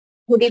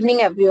Good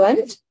evening,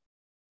 everyone.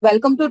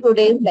 Welcome to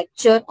today's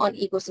lecture on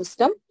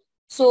ecosystem.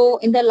 So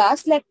in the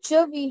last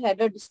lecture, we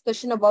had a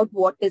discussion about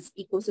what is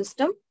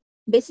ecosystem.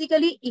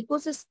 Basically,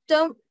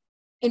 ecosystem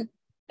in,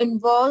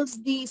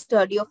 involves the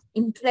study of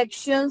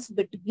interactions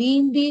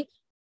between the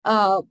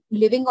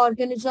living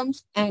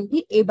organisms and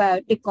the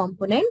abiotic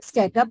components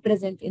that are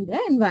present in the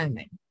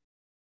environment.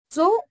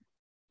 So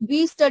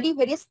we study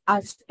various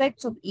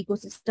aspects of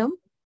ecosystem.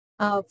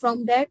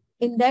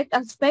 In that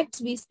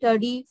aspects, we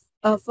study,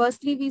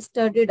 firstly, we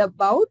studied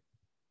about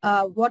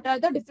what are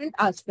the different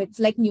aspects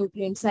like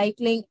nutrient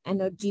cycling,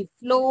 energy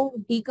flow,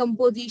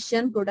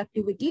 decomposition,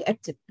 productivity,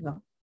 etc.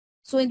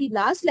 So in the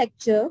last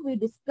lecture, we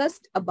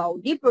discussed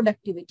about the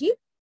productivity,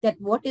 that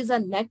what is a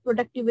net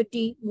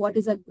productivity, what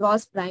is a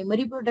gross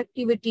primary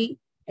productivity,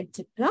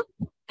 etc.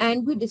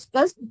 And we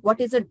discussed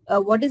what is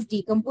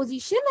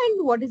decomposition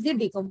and what is the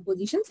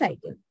decomposition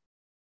cycle.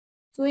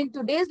 So in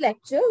today's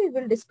lecture, we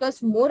will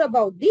discuss more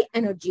about the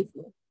energy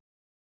flow.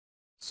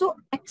 So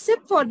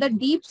except for the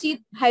deep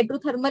sea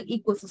hydrothermal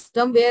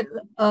ecosystem where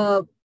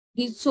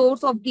the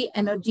source of the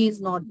energy is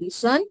not the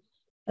sun,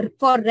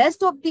 for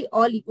rest of the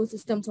all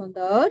ecosystems on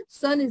the earth,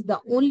 sun is the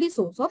only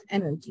source of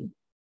energy.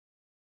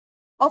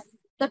 Of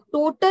the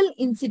total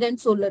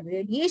incident solar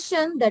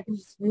radiation that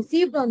is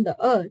received on the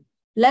earth,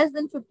 less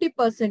than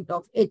 50%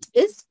 of it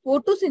is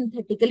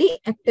photosynthetically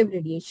active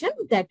radiation,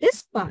 that is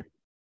spark.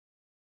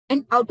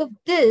 And out of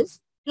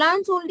this,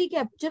 plants only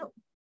capture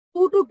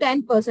 2 to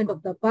 10%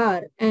 of the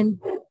power, and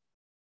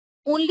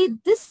only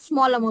this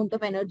small amount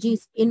of energy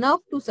is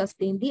enough to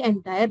sustain the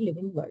entire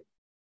living world.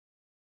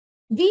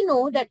 We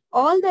know that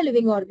all the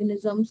living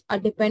organisms are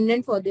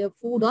dependent for their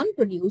food on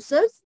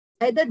producers,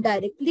 either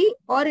directly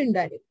or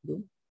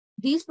indirectly.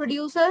 These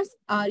producers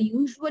are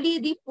usually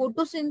the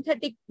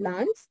photosynthetic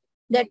plants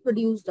that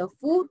produce the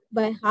food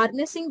by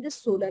harnessing this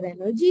solar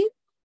energy,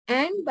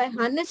 and by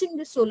harnessing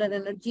this solar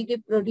energy, they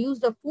produce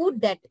the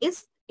food that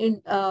is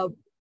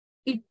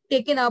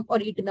taken up or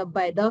eaten up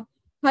by the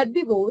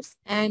herbivores,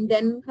 and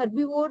then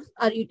herbivores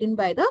are eaten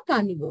by the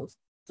carnivores.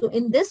 So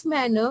in this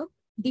manner,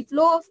 the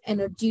flow of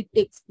energy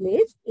takes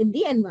place in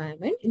the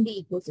environment, in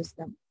the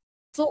ecosystem.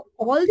 So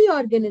all the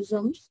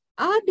organisms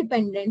are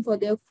dependent for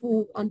their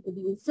food on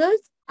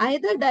producers,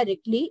 either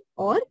directly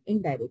or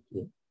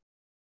indirectly.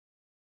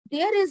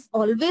 There is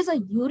always a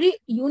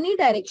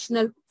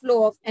unidirectional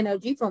flow of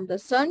energy from the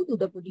sun to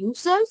the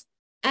producers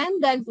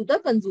and then to the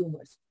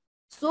consumers.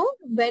 So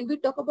when we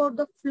talk about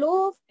the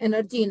flow of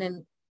energy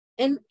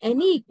in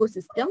any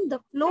ecosystem, the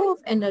flow of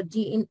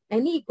energy in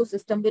any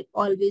ecosystem will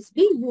always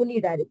be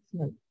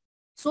unidirectional.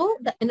 So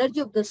the energy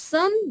of the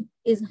sun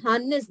is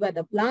harnessed by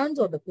the plants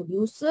or the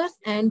producers,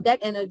 and that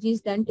energy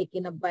is then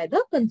taken up by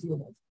the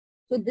consumers.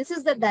 So this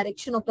is the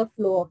direction of the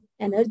flow of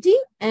energy,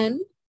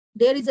 and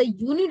there is a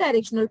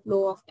unidirectional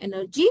flow of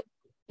energy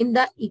in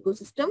the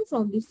ecosystem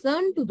from the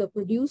sun to the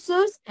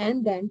producers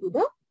and then to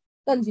the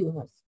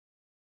consumers.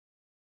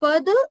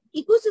 Further,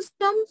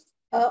 ecosystems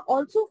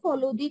also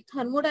follow the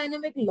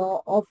thermodynamic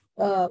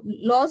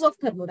laws of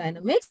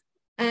thermodynamics,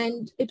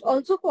 and it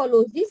also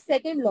follows the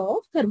second law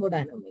of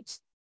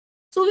thermodynamics.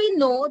 So we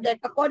know that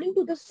according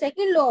to the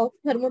second law of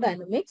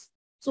thermodynamics,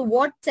 so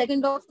what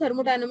second law of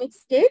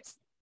thermodynamics states?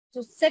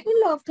 So second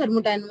law of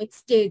thermodynamics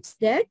states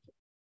that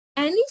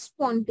any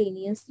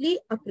spontaneously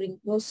occurring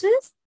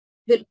process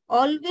will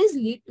always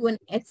lead to an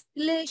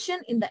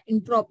escalation in the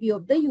entropy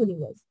of the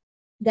universe.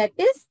 That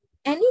is,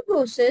 any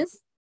process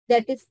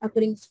that is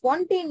occurring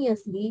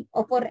spontaneously,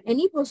 or for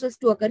any process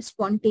to occur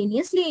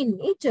spontaneously in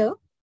nature,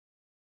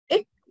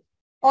 it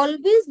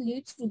always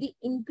leads to the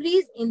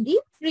increase in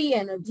the free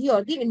energy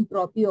or the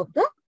entropy of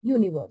the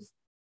universe.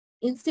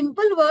 In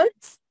simple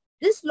words,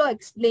 this law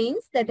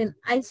explains that an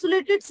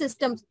isolated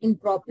system's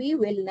entropy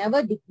will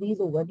never decrease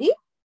over the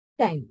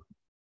time.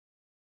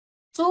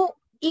 So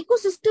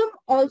ecosystem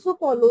also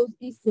follows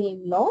the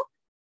same law,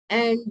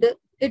 and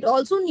it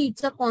also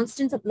needs a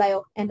constant supply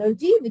of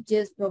energy, which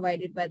is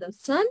provided by the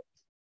sun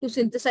to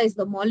synthesize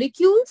the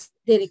molecules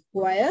they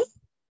require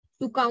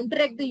to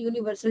counteract the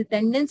universal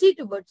tendency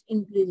towards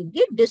increasing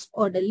the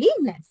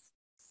disorderliness.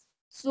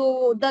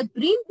 So the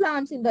green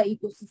plants in the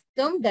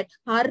ecosystem that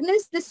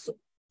harness this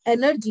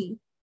energy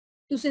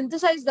to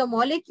synthesize the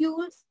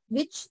molecules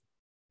which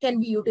can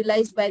be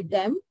utilized by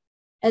them,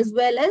 as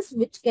well as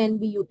which can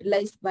be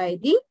utilized by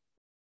the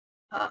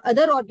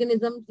other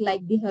organisms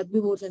like the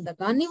herbivores and the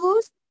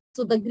carnivores.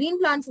 So the green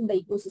plants in the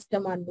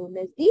ecosystem are known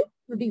as the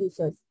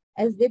producers,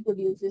 as they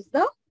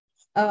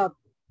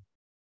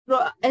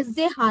as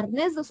they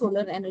harness the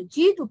solar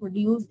energy to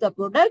produce the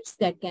products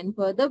that can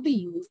further be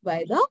used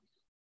by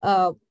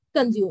the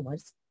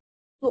consumers.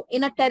 So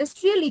in a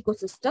terrestrial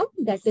ecosystem,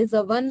 that is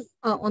the one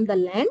on the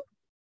land,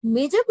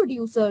 major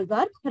producers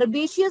are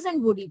herbaceous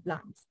and woody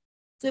plants.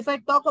 So if I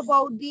talk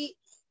about the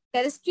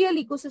terrestrial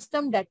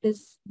ecosystem, that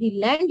is the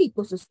land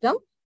ecosystem,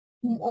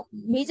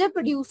 major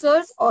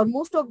producers or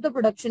most of the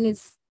production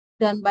is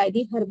done by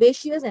the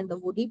herbaceous and the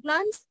woody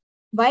plants.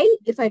 While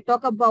if I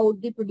talk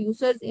about the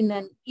producers in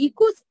an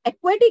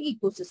aquatic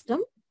ecosystem,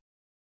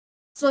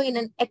 So in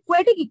an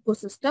aquatic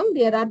ecosystem,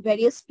 there are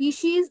various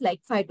species like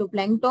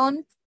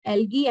phytoplankton,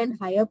 algae, and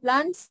higher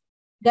plants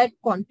that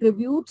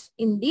contributes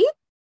in the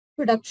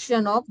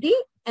production of the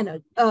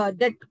energy,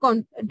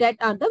 that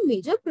are the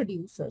major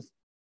producers.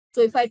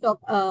 So if I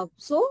talk,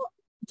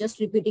 just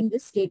repeating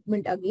this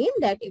statement again,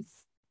 that if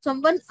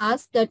someone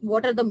asks that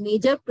what are the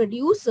major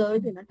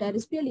producers in a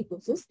terrestrial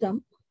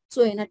ecosystem,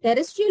 so in a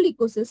terrestrial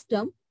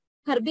ecosystem,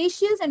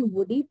 herbaceous and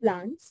woody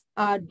plants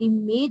are the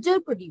major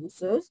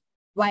producers.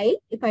 While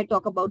if I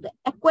talk about the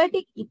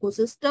aquatic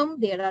ecosystem,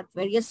 there are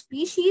various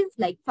species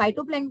like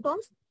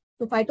phytoplanktons.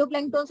 So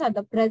phytoplanktons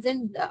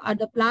are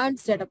the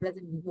plants that are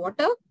present in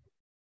water.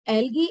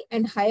 Algae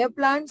and higher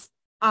plants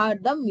are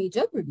the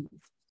major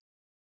producers.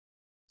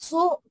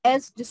 So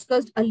as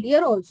discussed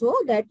earlier also,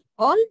 that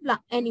all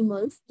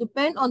animals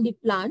depend on the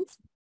plants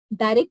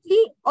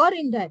directly or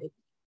indirectly.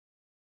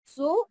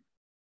 So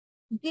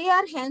they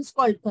are hence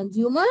called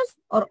consumers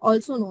or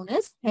also known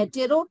as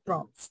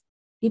heterotrophs.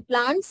 The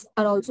plants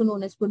are also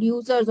known as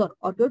producers or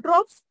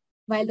autotrophs,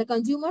 while the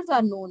consumers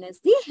are known as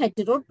the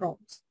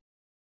heterotrophs.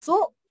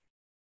 So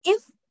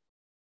if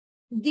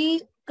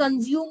the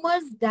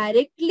consumers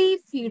directly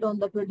feed on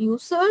the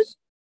producers,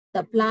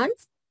 the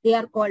plants, they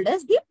are called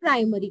as the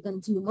primary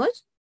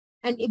consumers.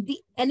 And if the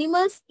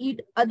animals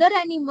eat other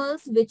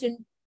animals, which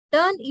in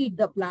turn eat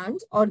the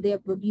plants or they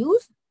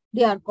produce,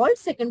 they are called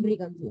secondary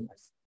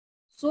consumers.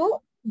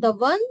 So the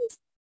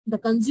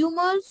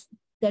consumers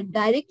that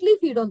directly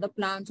feed on the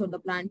plants or the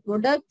plant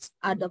products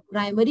are the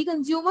primary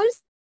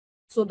consumers.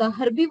 So the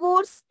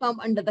herbivores come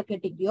under the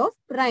category of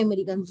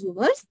primary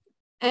consumers.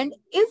 And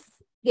if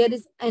there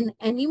is an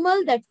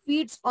animal that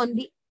feeds on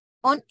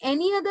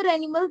any other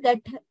animal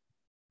that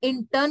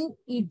in turn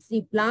eats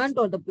the plant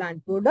or the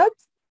plant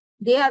products,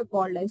 they are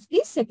called as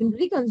the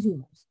secondary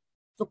consumers.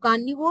 So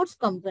carnivores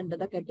comes under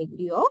the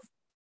category of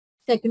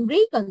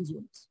secondary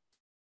consumers.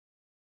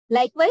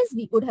 Likewise,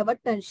 we could have a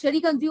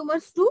tertiary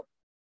consumers too,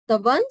 the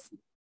ones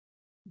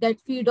that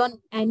feed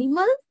on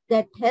animals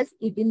that has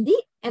eaten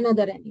the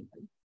another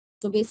animal.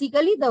 So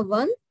basically the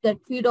ones that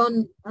feed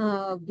on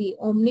the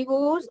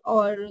omnivores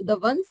or the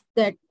ones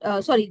that,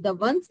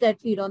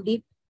 feed on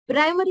the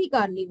primary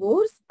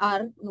carnivores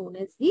are known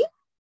as the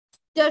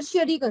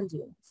tertiary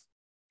consumers.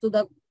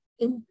 So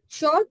in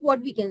short,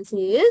 what we can say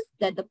is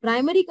that the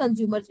primary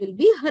consumers will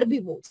be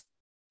herbivores.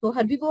 So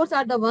herbivores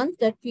are the ones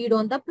that feed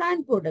on the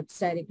plant products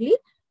directly.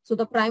 So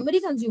the primary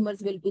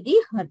consumers will be the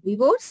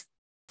herbivores.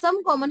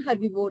 Some common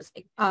herbivores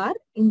are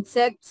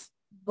insects,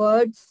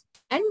 birds,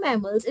 and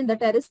mammals in the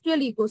terrestrial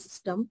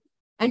ecosystem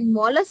and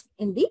mollusks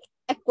in the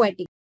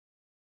aquatic.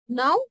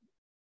 Now,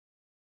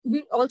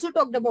 we also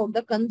talked about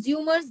the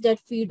consumers that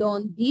feed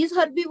on these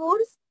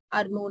herbivores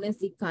are known as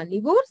the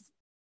carnivores.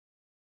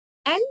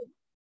 And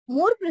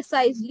more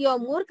precisely or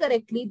more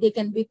correctly, they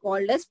can be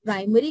called as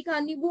primary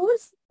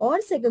carnivores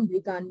or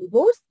secondary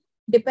carnivores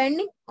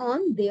depending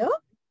on their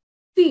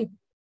feed.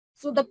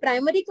 So the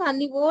primary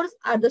carnivores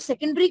are the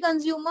secondary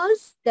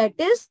consumers, that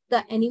is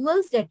the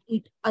animals that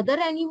eat other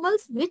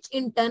animals which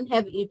in turn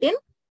have eaten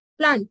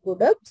plant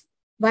products,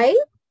 while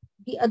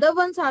the other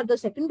ones are the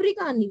secondary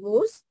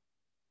carnivores.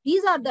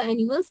 These are the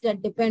animals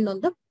that depend on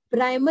the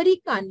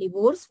primary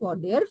carnivores for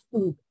their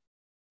food.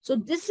 So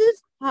this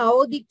is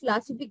how the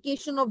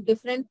classification of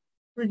different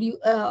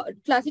consumers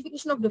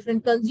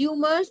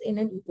in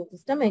an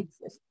ecosystem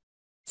exists.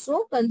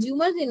 So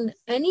consumers in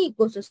any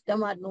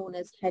ecosystem are known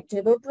as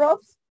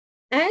heterotrophs,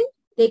 and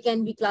they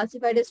can be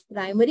classified as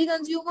primary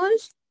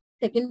consumers,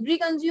 secondary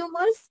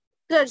consumers,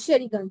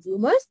 tertiary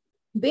consumers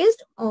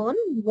based on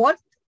what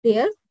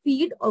their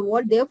feed or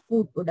what their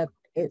food product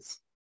is.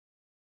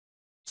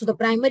 So the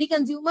primary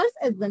consumers,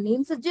 as the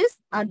name suggests,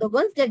 are the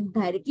ones that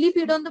directly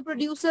feed on the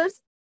producers.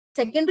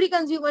 Secondary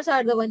consumers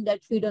are the ones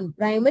that feed on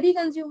primary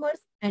consumers,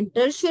 and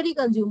tertiary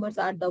consumers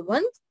are the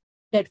ones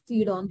that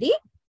feed on the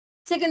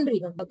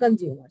secondary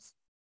consumers.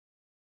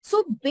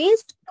 So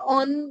based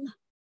on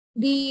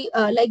the,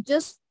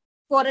 just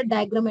for a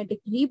diagrammatic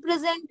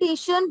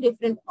representation,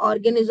 different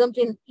organisms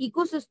in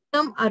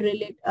ecosystem are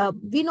related.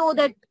 We know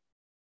that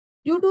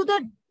due to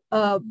the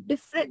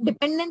different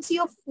dependency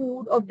of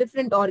food of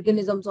different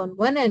organisms on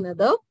one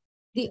another,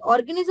 the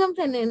organisms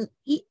in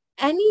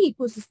any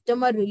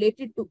ecosystem are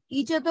related to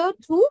each other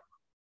through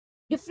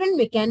different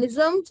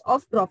mechanisms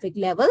of trophic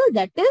level.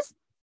 That is,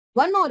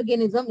 one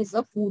organism is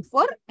a food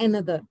for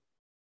another.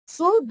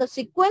 So the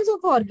sequence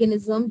of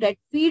organisms that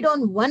feed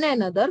on one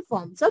another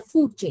forms a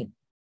food chain.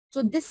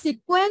 So this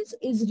sequence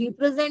is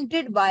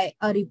represented by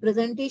a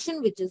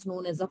representation which is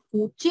known as a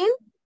food chain.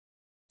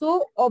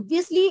 So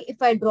obviously,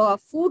 if I draw a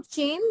food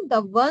chain,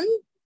 the one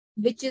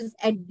which is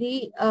at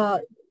the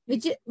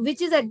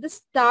which is at the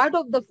start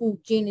of the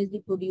food chain is the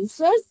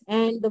producers,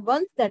 and the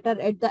ones that are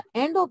at the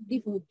end of the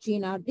food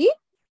chain are the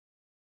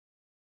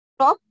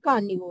top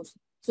carnivores.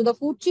 So the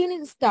food chain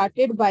is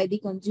started by the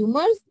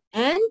consumers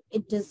and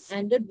it is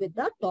ended with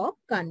the top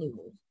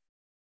carnivores.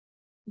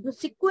 The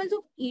sequence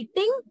of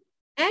eating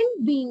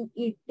and being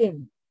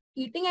eaten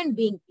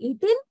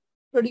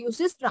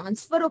produces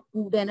transfer of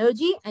food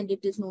energy, and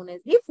it is known as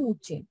the food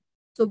chain.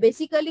 So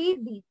basically,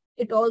 the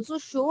it also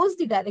shows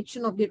the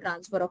direction of the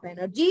transfer of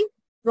energy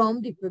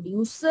from the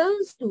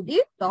producers to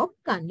the top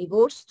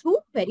carnivores through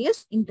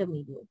various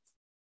intermediates.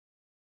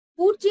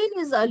 Food chain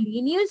is a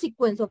linear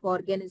sequence of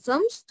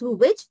organisms through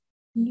which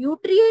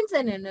nutrients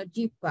and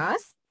energy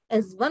pass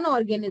as one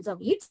organism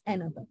eats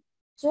another.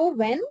 So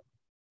when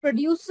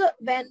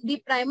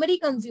the primary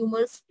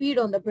consumers feed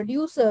on the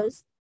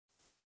producers,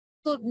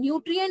 so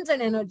nutrients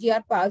and energy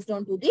are passed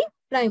on to the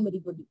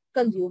primary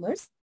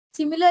consumers.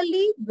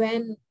 Similarly,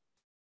 when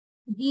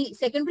the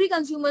secondary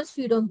consumers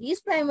feed on these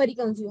primary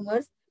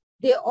consumers,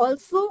 they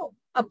also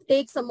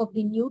uptake some of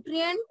the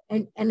nutrient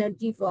and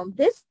energy from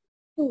this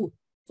food.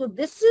 So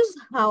this is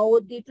how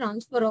the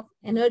transfer of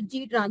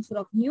energy, transfer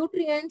of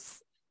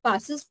nutrients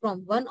passes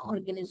from one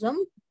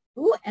organism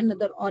to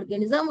another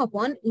organism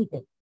upon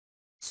eating.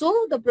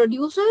 So the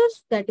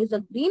producers, that is the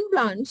green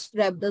plants,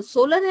 grab the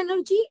solar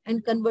energy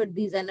and convert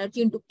these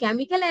energy into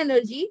chemical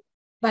energy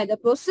by the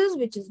process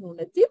which is known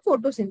as the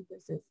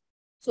photosynthesis.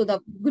 So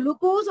the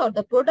glucose or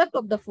the product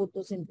of the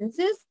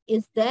photosynthesis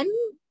is then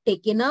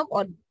taken up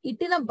or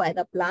eaten up by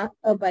the plant,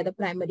 by the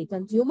primary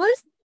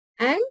consumers,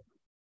 and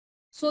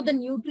so the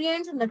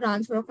nutrients and the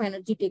transfer of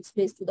energy takes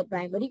place to the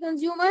primary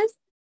consumers.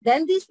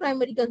 Then these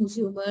primary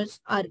consumers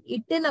are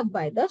eaten up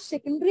by the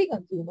secondary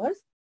consumers.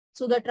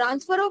 So the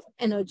transfer of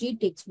energy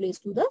takes place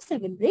to the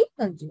secondary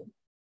consumer.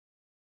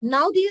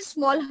 Now these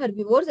small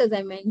herbivores, as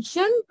I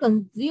mentioned,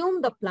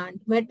 consume the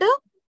plant matter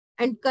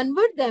and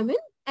convert them in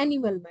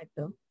animal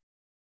matter.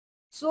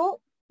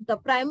 So the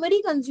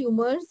primary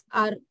consumers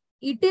are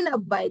eaten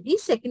up by the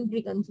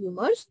secondary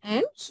consumers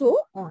and so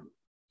on.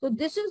 So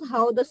this is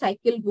how the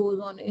cycle goes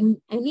on in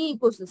any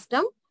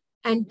ecosystem,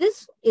 and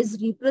this is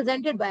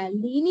represented by a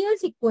linear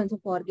sequence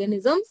of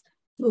organisms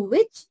through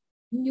which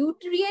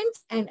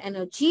nutrients and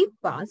energy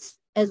pass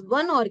as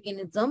one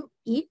organism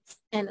eats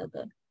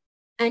another.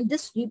 And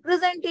this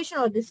representation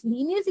or this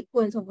linear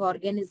sequence of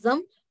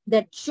organism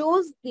that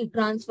shows the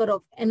transfer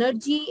of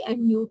energy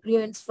and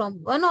nutrients from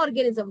one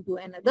organism to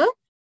another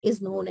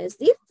is known as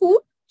the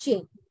food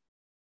chain.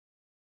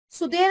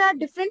 So there are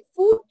different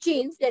food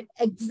chains that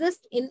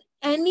exist in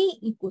any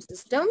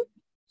ecosystem.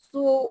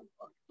 So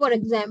for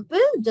example,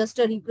 just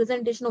a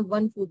representation of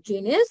one food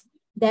chain is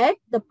that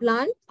the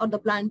plant or the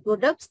plant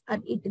products are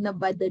eaten up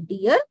by the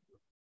deer.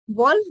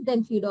 Wolves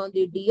then feed on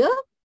the deer,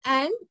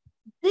 and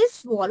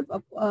this wolf,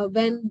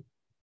 when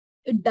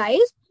it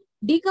dies,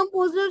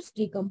 decomposers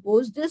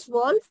decompose this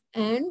wolf,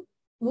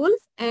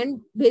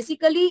 and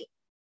basically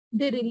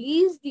they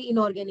release the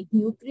inorganic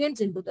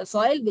nutrients into the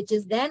soil, which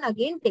is then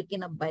again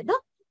taken up by the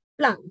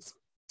plants.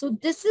 So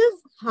this is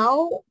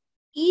how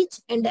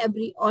each and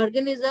every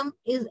organism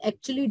is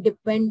actually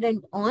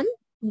dependent on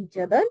each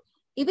other.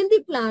 Even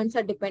the plants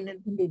are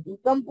dependent on the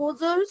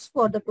decomposers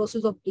for the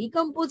process of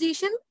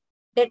decomposition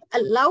that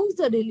allows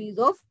the release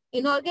of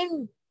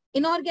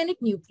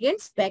inorganic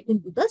nutrients back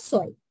into the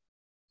soil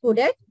so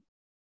that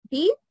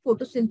the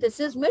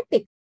photosynthesis may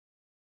take.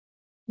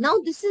 Now,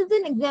 this is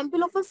an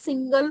example of a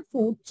single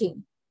food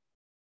chain.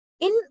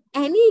 In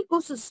any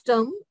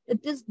ecosystem,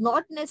 it is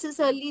not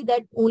necessarily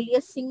that only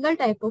a single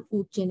type of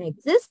food chain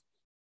exists.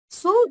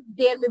 So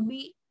there may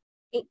be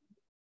a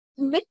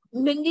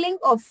mingling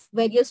of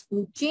various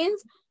food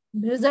chains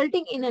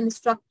resulting in a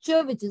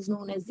structure which is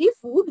known as the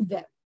food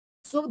web.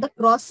 So the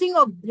crossing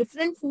of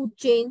different food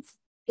chains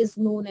is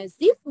known as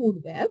the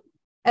food web,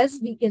 as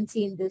we can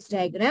see in this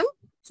diagram.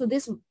 So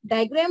this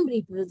diagram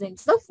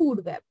represents the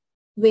food web,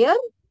 where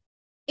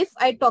if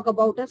I talk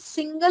about a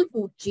single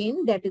food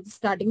chain that is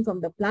starting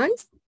from the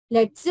plants,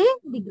 let's say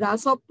the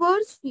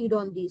grasshoppers feed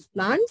on these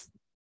plants.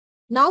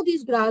 Now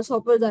these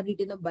grasshoppers are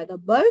eaten up by the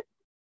bird.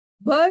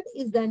 Bird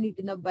is then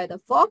eaten up by the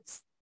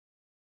fox,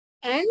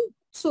 and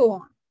so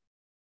on.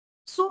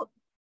 So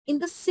in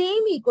the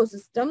same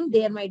ecosystem,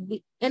 there might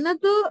be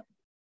another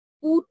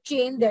food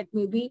chain that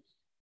may be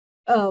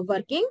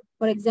working.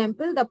 For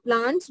example, the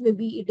plants may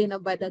be eaten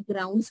up by the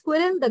ground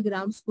squirrel. The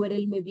ground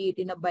squirrel may be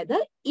eaten up by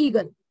the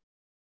eagle.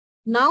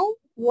 Now,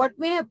 what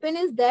may happen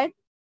is that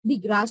the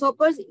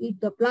grasshoppers eat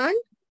the plant,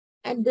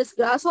 and this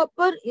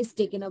grasshopper is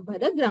taken up by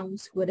the ground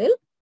squirrel,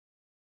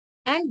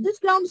 and this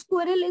ground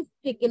squirrel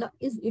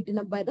is eaten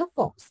up by the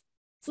fox.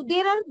 So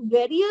there are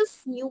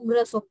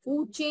numerous of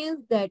food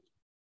chains that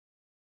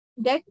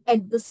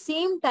at the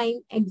same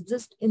time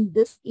exist in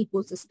this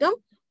ecosystem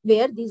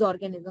where these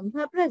organisms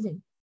are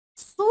present.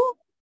 So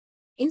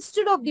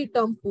instead of the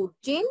term food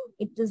chain,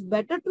 it is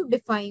better to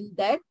define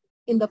that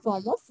in the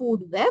form of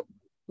food web,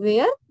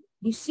 where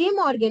the same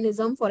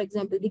organism, for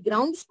example, the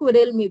ground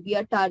squirrel may be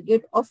a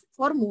target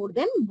for more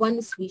than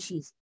one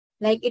species.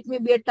 Like it may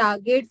be a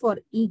target for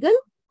eagle,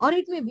 or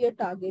it may be a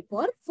target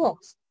for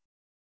fox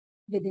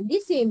within the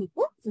same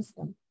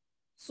ecosystem.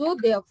 So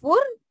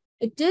therefore,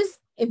 it is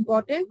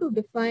important to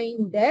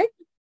define that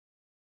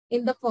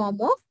in the form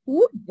of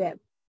food web.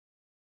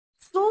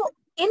 So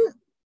in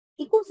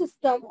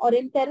ecosystem or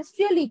in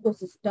terrestrial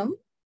ecosystem,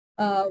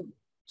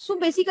 so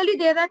basically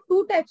there are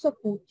two types of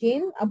food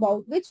chain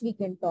about which we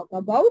can talk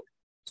about.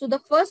 So the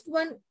first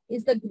one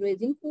is the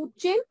grazing food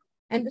chain,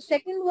 and the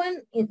second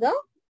one is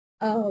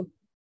a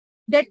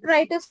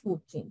detritus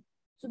food chain.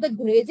 So the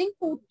grazing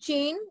food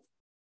chain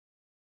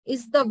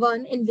is the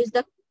one in which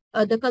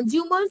the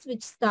consumers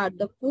which start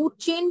the food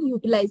chain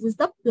utilizes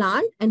the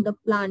plant and the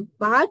plant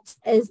parts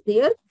as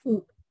their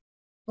food,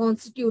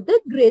 constitute the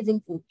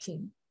grazing food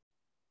chain.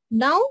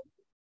 Now,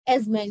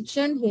 as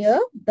mentioned here,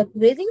 the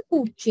grazing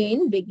food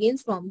chain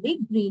begins from the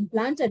green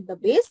plants at the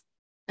base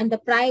and the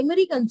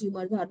primary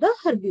consumers are the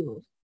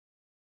herbivores.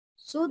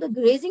 So the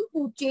grazing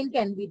food chain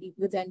can be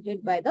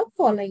represented by the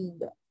following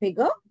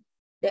figure,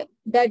 that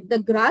the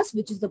grass,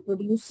 which is the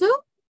producer,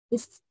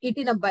 is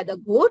eaten up by the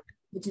goat,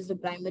 which is the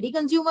primary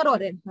consumer or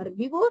an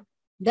herbivore.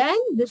 Then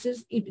this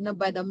is eaten up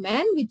by the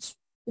man, which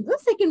is the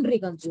secondary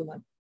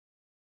consumer.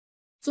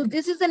 So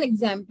this is an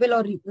example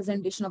or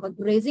representation of a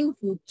grazing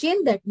food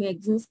chain that may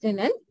exist in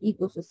an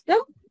ecosystem.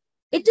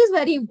 It is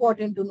very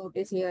important to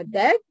notice here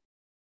that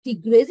the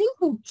grazing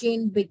food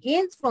chain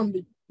begins from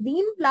the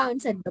green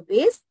plants at the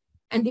base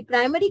and the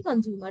primary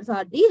consumers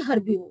are the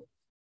herbivores.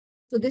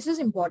 So this is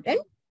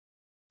important.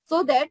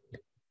 So that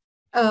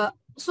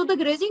so the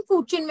grazing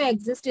food chain may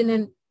exist in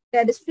an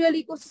terrestrial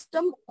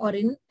ecosystem or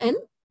in an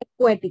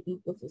aquatic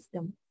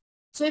ecosystem.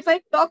 So if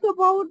I talk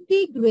about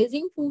the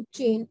grazing food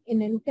chain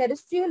in a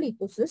terrestrial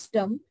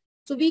ecosystem,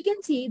 so we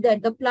can see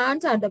that the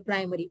plants are the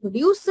primary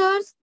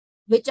producers,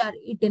 which are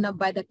eaten up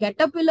by the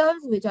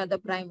caterpillars, which are the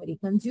primary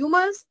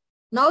consumers.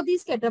 Now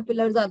these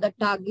caterpillars are the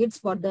targets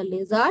for the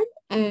lizard,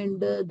 and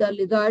the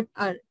lizard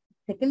are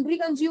secondary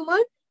consumer.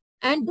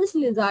 And this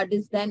lizard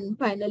is then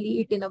finally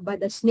eaten up by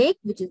the snake,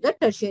 which is the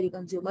tertiary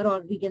consumer,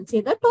 or we can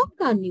say the top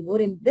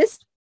carnivore in this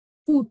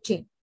food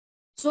chain.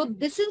 So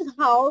this is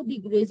how the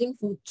grazing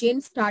food chain,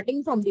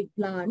 starting from the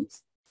plant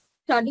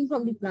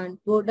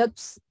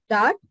products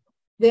start,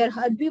 where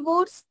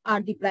herbivores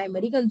are the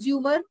primary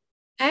consumer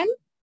and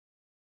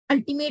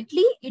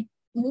ultimately it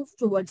moves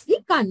towards the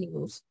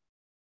carnivores.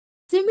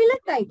 Similar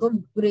type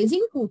of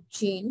grazing food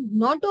chain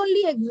not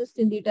only exists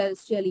in the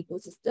terrestrial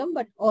ecosystem,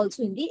 but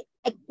also in the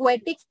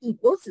aquatic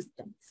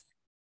ecosystem.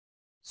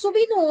 So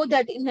we know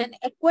that in an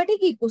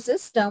aquatic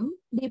ecosystem,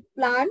 the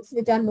plants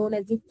which are known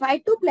as the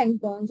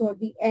phytoplanktons or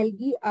the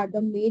algae are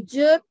the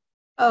major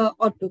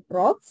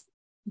autotrophs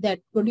that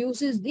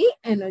produces the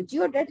energy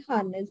or that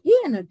harness the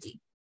energy.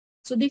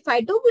 So the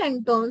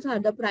phytoplanktons are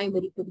the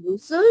primary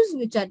producers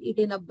which are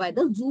eaten up by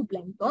the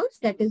zooplanktons,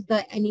 that is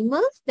the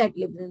animals that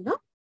live in the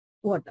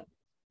water.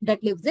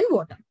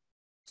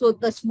 So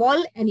the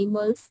small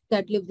animals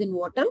that live in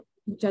water,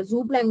 which are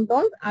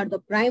zooplanktons, are the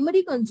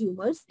primary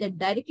consumers that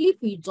directly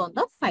feeds on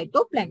the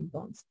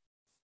phytoplanktons.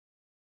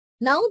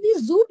 Now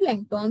these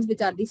zooplanktons,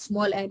 which are the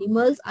small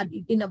animals, are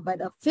eaten up by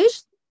the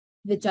fish,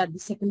 which are the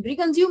secondary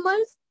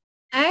consumers,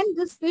 and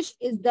this fish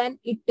is then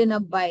eaten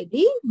up by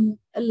the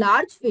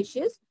large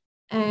fishes,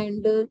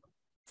 and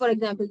for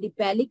example the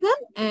pelican,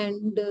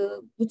 and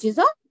which is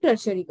a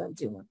tertiary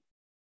consumer.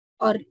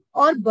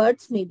 Or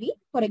birds may be,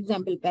 for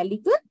example,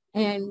 pelican,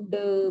 and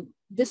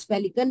this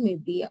pelican may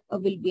be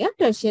will be a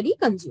tertiary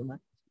consumer.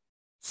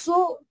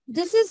 So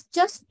this is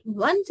just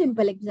one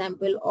simple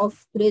example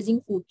of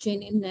grazing food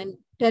chain in an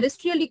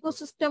terrestrial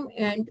ecosystem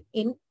and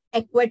in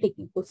aquatic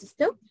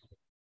ecosystem.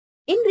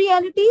 In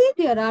reality,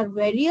 there are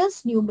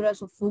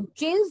numerous of food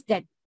chains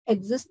that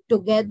exist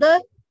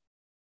together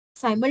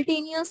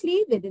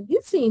simultaneously within the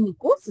same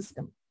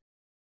ecosystem.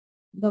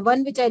 The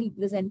one which I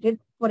represented,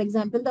 for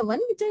example, the one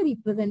which I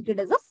represented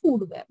as a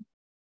food web.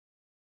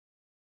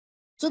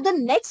 So the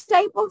next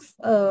type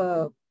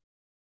of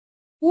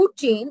food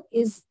chain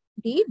is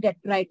the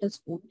detritus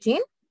food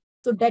chain.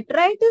 So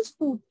detritus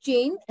food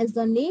chain, as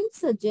the name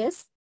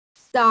suggests,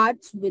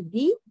 starts with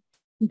the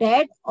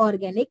dead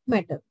organic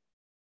matter.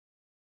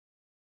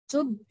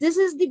 So this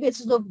is the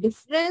basis of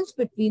difference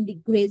between the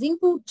grazing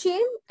food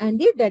chain and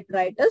the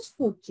detritus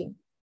food chain.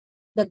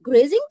 The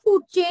grazing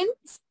food chain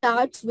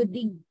starts with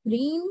the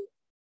green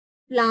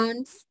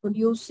plants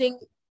producing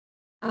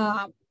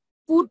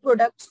food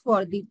products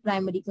for the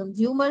primary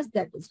consumers,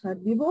 that is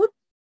herbivores,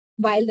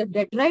 while the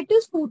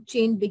detritus food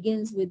chain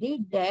begins with the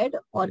dead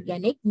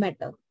organic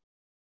matter.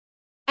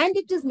 And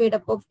it is made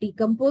up of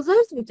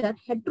decomposers, which are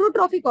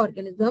heterotrophic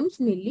organisms,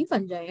 mainly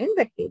fungi and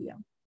bacteria.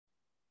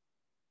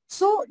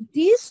 So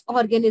these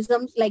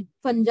organisms like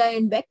fungi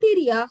and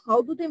bacteria,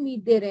 how do they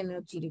meet their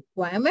energy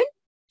requirement?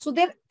 So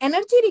their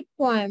energy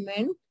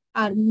requirement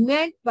are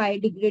met by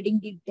degrading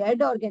the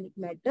dead organic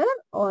matter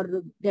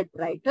or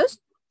detritus.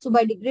 So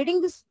by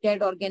degrading this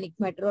dead organic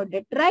matter or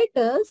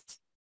detritus,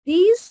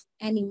 these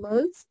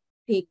animals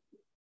take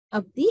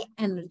up the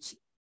energy.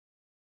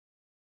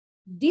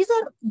 These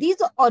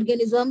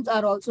organisms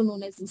are also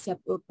known as the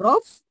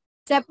saprotrophs.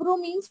 Sapro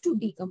means to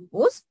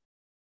decompose.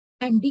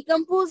 And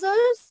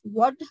decomposers,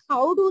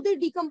 how do they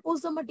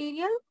decompose the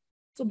material?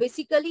 So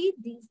basically,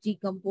 these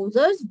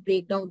decomposers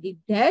break down the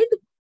dead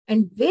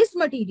and waste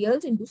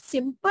materials into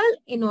simple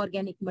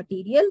inorganic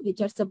material,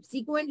 which are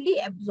subsequently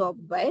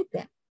absorbed by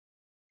them.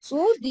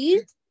 So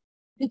this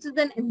is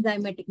an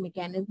enzymatic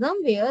mechanism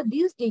where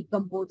these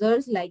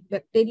decomposers like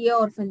bacteria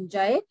or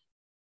fungi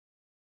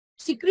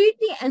secrete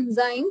the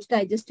enzymes,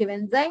 digestive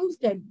enzymes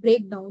that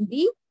break down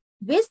the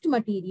waste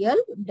material,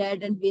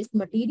 dead and waste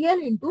material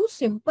into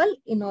simple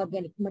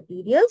inorganic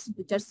materials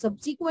which are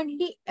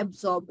subsequently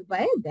absorbed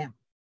by them.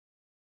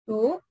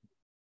 So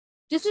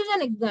this is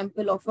an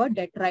example of a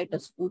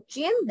detritus food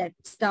chain that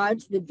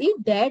starts with the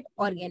dead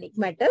organic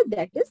matter,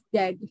 that is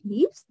dead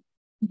leaves.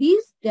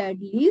 These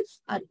dead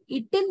leaves are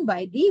eaten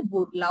by the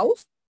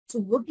woodlouse. So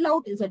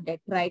woodlouse is a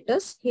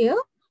detritus here.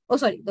 Oh,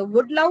 sorry, the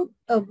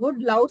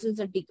woodlouse is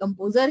a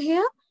decomposer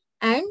here,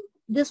 and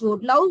this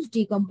woodlouse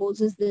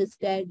decomposes these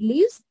dead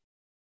leaves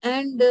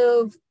and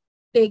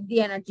take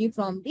the energy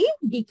from the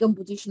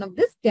decomposition of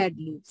this dead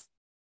leaves.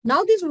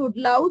 Now these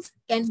woodlouse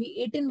can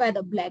be eaten by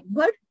the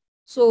blackbird.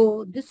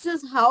 So this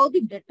is how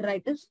the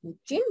detritus food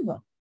chain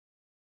works.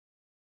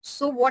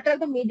 So what are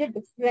the major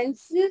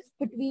differences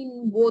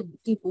between both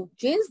the food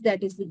chains,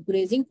 that is the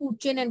grazing food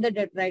chain and the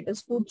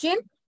detritus food chain?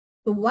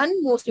 So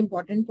one most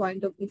important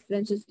point of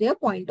difference is their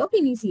point of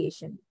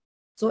initiation.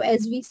 So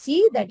as we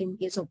see that in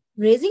case of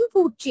grazing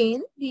food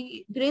chain,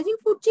 the grazing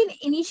food chain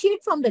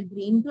initiates from the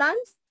green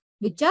plants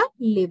which are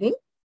living,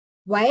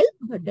 while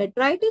the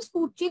detritus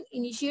food chain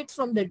initiates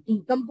from the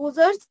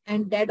decomposers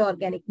and dead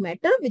organic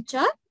matter which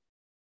are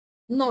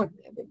not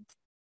living.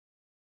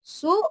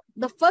 So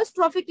the first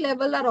trophic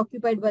level are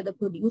occupied by the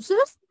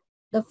producers.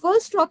 The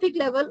first trophic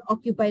level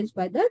occupied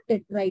by the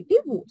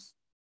detritivores.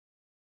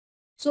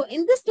 So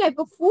in this type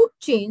of food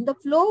chain, the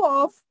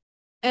flow of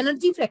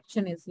energy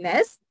fraction is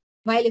less.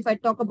 While if I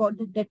talk about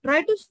the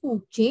detritus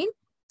food chain,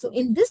 so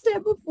in this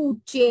type of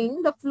food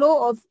chain, the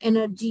flow of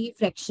energy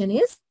fraction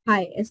is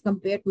high as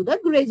compared to the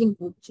grazing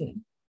food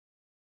chain.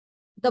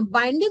 The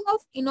binding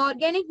of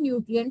inorganic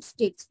nutrients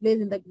takes place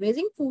in the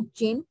grazing food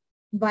chain,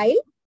 while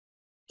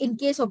in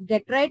case of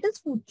detritus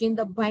food chain,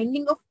 the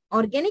binding of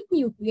organic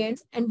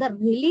nutrients and the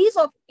release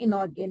of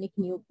inorganic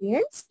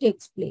nutrients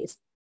takes place.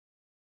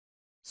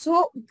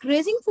 So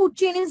grazing food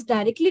chain is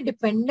directly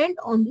dependent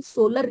on the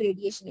solar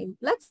radiation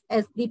influx,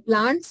 as the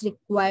plants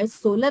require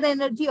solar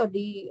energy, or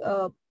they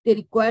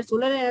require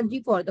solar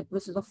energy for the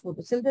process of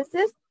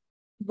photosynthesis.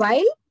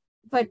 While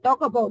if I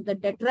talk about the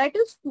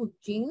detritus food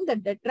chain, the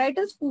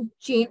detritus food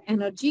chain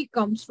energy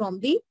comes from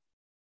the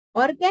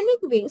organic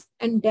waste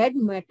and dead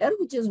matter,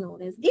 which is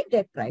known as the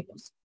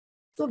detritus.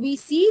 So we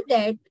see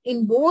that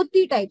in both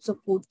the types of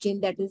food chain,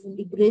 that is in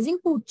the grazing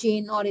food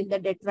chain or in the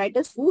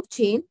detritus food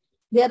chain,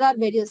 there are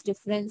various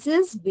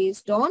differences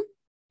based on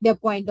their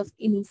point of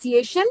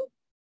initiation,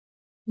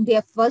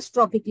 their first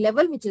trophic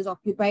level, which is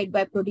occupied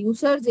by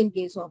producers in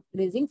case of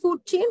grazing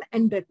food chain,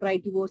 and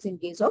detritivores in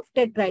case of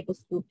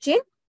detritus food chain,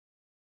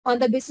 on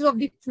the basis of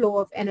the flow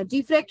of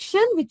energy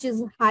fraction, which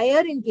is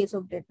higher in case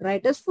of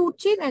detritus food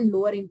chain and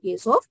lower in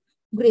case of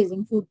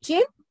grazing food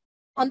chain,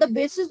 on the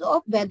basis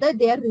of whether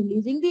they are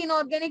releasing the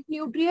inorganic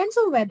nutrients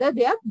or whether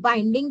they are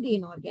binding the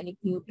inorganic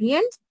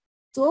nutrients.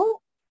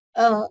 So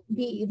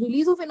the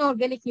release of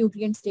inorganic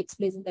nutrients takes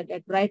place in the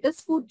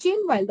detritus food chain,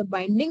 while the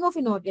binding of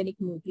inorganic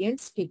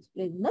nutrients takes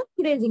place in the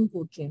grazing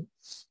food chain.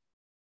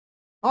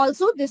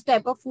 Also, this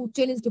type of food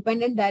chain is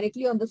dependent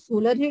directly on the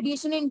solar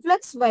radiation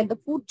influx, while the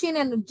food chain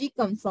energy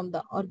comes from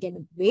the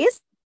organic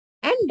waste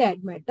and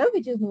dead matter,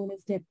 which is known as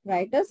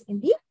detritus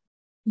in the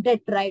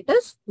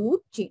detritus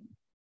food chain.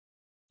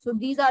 So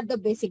these are the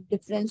basic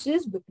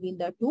differences between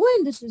the two,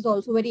 and this is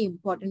also very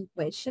important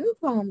question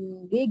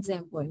from the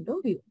exam point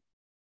of view.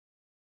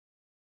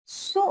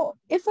 So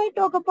if I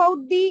talk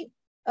about the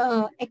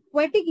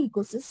aquatic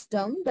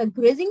ecosystem, the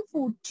grazing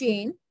food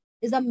chain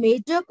is a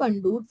major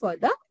conduit for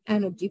the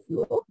energy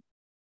flow.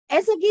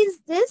 As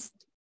against this,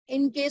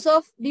 in case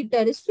of the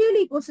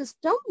terrestrial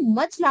ecosystem,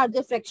 much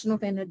larger fraction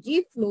of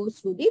energy flows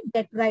through the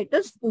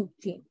detritus food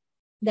chain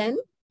than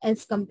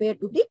as compared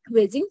to the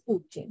grazing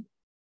food chain.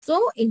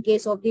 So in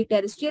case of the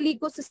terrestrial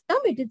ecosystem,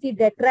 it is the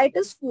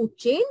detritus food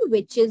chain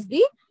which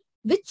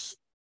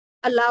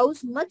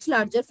allows much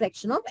larger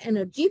fraction of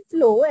energy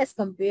flow as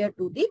compared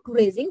to the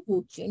grazing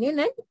food chain in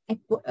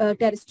a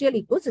terrestrial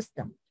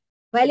ecosystem.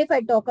 While if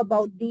I talk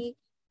about the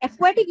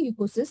aquatic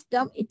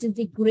ecosystem, it is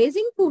the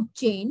grazing food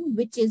chain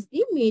which is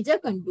the major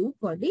conduit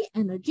for the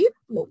energy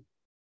flow.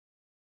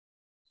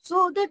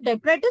 So the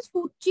detritus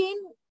food chain,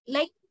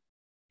 like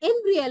in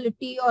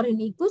reality or in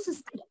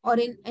ecosystem or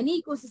in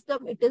any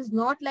ecosystem, it is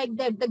not like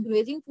that the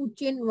grazing food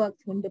chain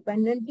works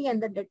independently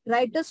and the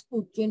detritus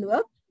food chain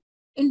works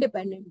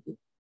independently.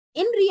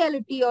 In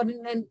reality or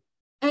in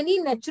any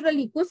natural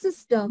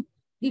ecosystem,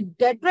 the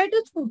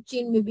detritus food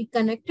chain may be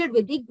connected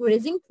with the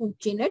grazing food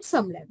chain at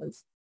some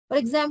levels. For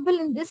example,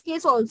 in this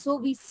case also,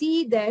 we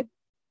see that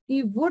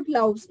the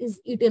woodlouse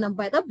is eaten up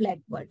by the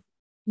blackbird.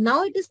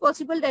 Now it is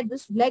possible that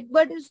this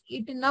blackbird is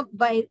eaten up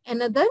by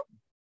another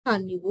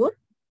carnivore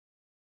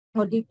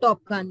or the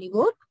top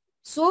carnivore.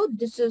 So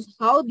this is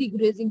how the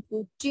grazing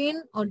food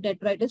chain or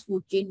detritus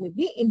food chain may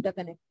be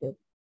interconnected.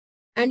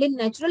 And in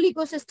natural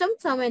ecosystem,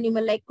 some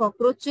animal like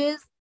cockroaches,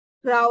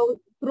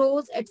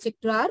 crows, etc.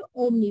 are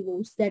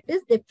omnivores. That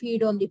is, they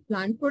feed on the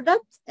plant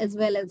products as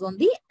well as on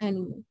the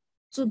animal.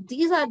 So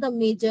these are the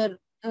major,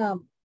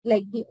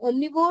 like the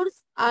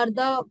omnivores are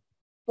the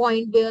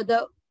point where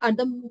the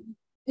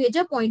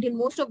major point in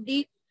most of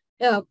the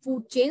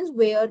food chains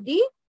where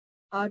the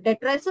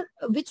detritus,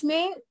 which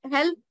may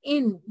help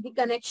in the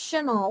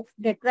connection of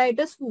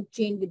detritus food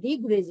chain with the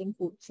grazing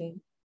food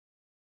chain.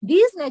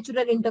 These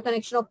natural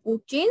interconnection of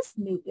food chains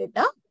make it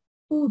a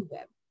food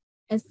web.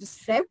 As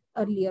described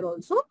earlier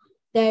also,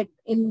 that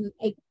in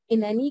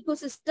an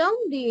ecosystem,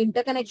 the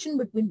interconnection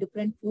between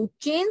different food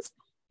chains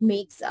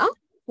makes a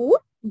food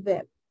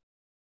web.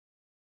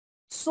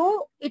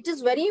 So it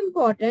is very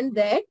important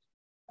that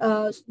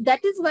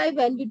that is why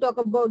when we talk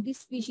about the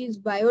species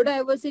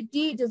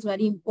biodiversity, it is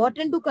very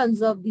important to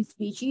conserve the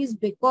species,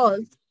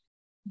 because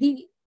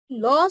the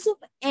loss of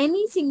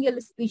any single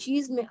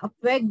species may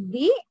affect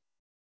the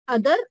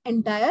other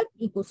entire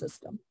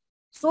ecosystem.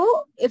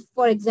 So if,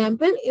 for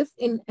example, if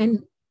in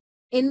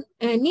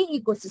any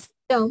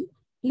ecosystem,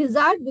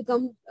 lizard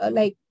become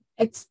like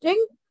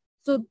extinct,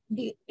 so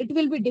it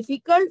will be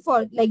difficult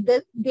for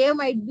there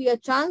might be a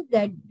chance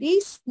that the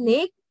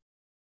snake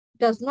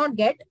does not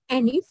get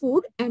any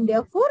food, and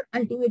therefore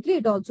ultimately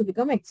it also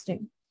become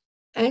extinct.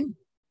 And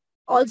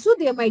also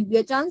there might be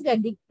a chance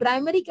that the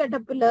primary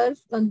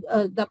caterpillars,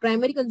 the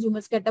primary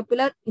consumers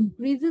caterpillar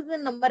increases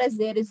in number, as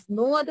there is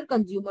no other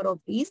consumer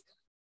of these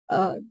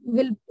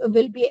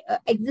will be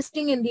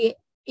existing in the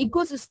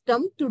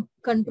ecosystem to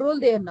control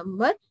their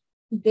number.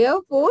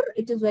 Therefore,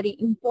 it is very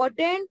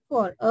important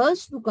for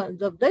us to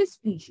conserve the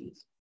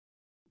species.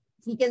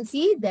 We can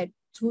see that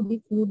through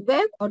the food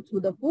web or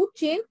through the food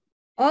chain,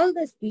 all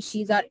the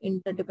species are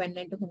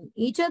interdependent on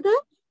each other,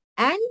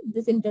 and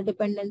this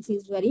interdependency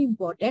is very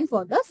important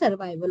for the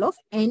survival of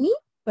any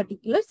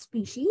particular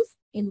species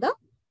in the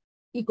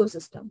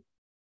ecosystem.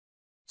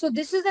 So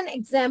this is an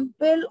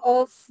example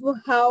of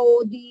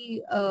how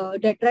the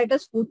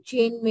detritus food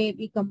chain may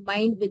be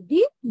combined with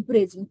the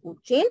grazing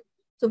food chain.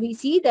 So we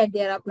see that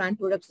there are plant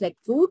products like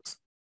fruits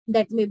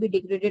that may be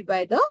degraded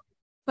by the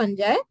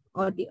fungi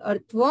or the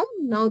earthworm.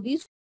 Now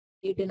these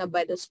are eaten up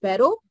by the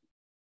sparrow,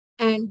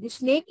 and the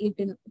snake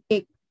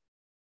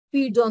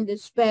feeds on the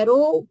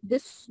sparrow.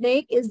 This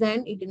snake is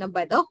then eaten up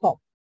by the hawk.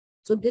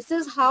 So this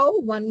is how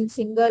one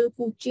single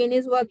food chain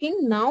is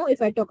working. Now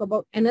if I talk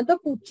about another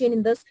food chain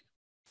in this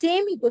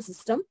same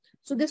ecosystem,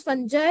 so this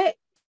fungi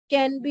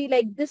can be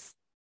like this,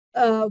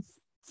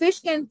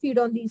 fish can feed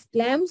on these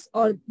clams,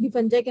 or the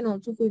fungi can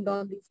also feed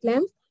on these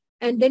clams,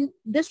 and then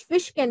this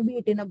fish can be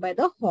eaten up by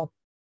the hawk.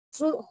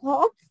 So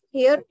hawk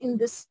here in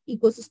this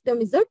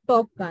ecosystem is the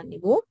top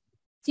carnivore.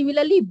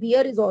 Similarly,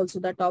 bear is also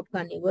the top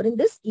carnivore in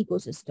this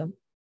ecosystem.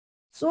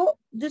 So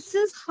this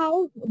is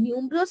how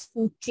numerous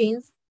food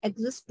chains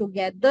exist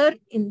together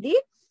in the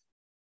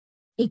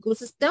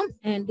ecosystem,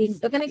 and the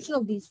interconnection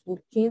of these food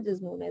chains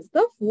is known as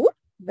the food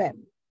web.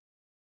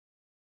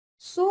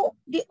 So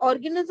the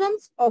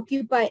organisms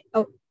occupy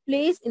a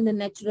place in the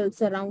natural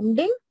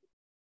surrounding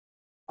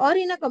or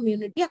in a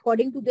community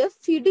according to their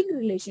feeding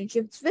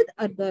relationships with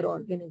other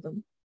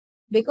organisms.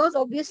 Because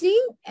obviously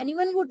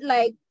anyone would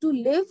like to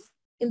live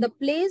in the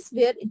place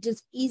where it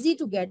is easy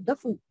to get the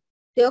food.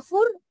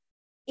 Therefore,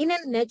 in a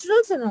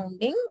natural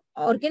surrounding,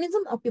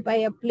 organism occupy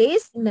a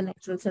place in the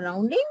natural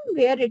surrounding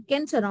where it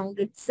can surround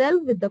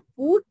itself with the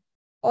food,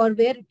 or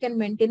where it can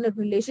maintain a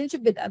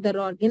relationship with other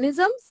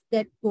organisms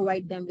that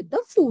provide them with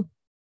the food.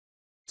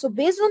 So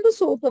based on the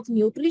source of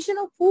nutrition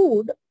of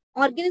food,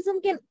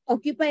 organism can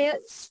occupy a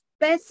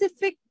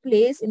specific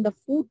place in the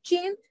food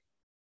chain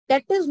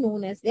that is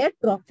known as their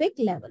trophic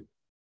level.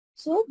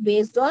 So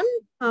based on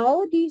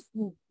how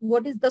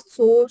what is the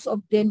source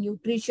of their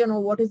nutrition,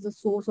 or what is the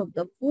source of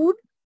the food,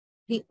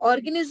 the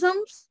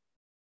organisms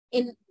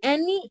in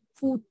any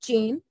food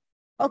chain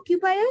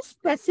occupy a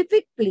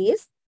specific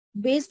place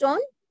based on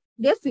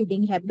their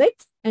feeding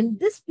habits, and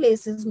this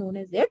place is known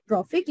as their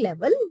trophic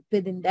level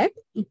within that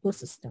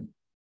ecosystem.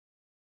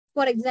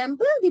 For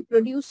example, the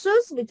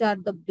producers, which are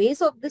the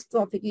base of this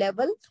trophic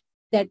level,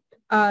 that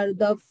are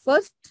the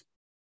first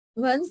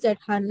ones that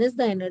harness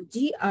the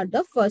energy, are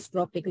the first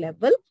trophic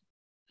level.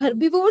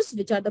 Herbivores,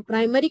 which are the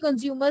primary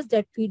consumers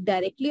that feed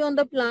directly on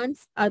the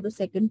plants, are the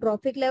second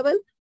trophic level.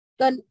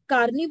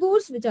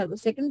 Carnivores, which are the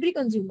secondary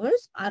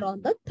consumers, are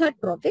on the third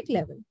trophic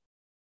level.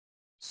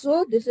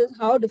 So this is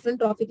how different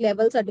trophic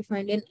levels are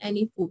defined in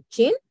any food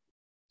chain.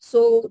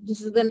 So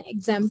this is an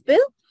example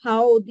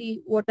how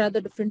what are the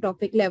different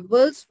trophic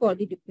levels for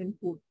the different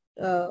food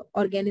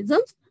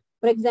organisms.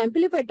 For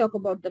example, if I talk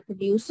about the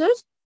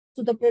producers,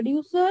 so the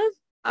producers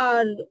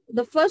are,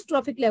 the first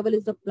trophic level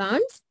is the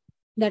plants,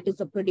 that is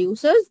the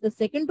producers. The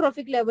second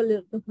trophic level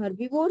is the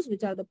herbivores,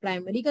 which are the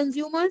primary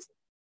consumers.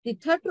 The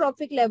third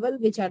trophic level,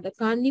 which are the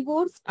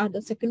carnivores, are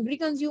the secondary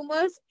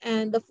consumers,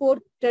 and the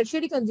fourth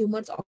tertiary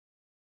consumers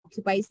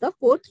occupies the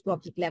fourth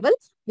trophic level,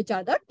 which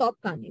are the top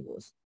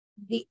carnivores.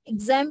 The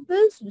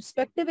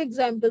respective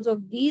examples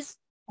of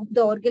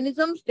the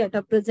organisms that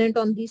are present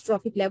on these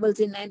trophic levels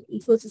in an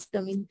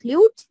ecosystem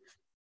includes,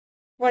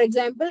 for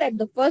example, at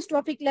the first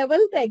trophic level,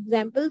 the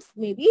examples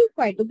may be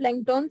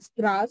phytoplanktons,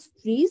 grass,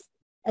 trees,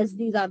 as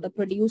these are the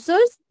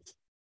producers.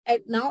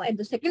 Now, at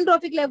the second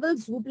trophic level,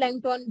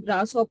 zooplankton,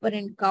 grasshopper,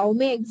 and cow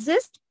may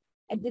exist.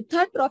 At the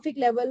third trophic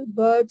level,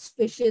 birds,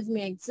 fishes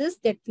may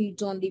exist that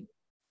feeds on the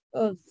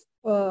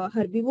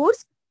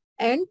herbivores.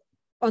 And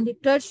on the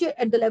tertiary,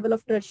 at the level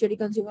of tertiary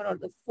consumer or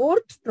the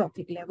fourth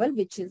trophic level,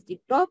 which is the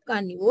top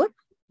carnivore,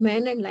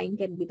 man and lion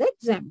can be the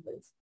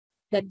examples.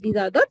 That these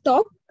are the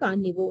top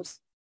carnivores.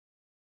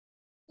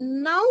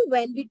 Now,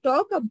 when we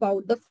talk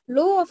about the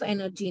flow of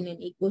energy in an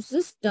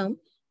ecosystem,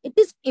 it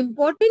is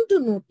important to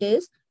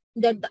notice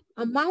that the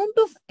amount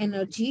of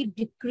energy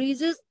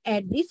decreases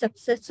at the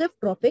successive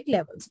trophic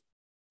levels.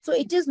 So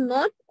it is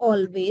not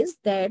always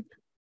that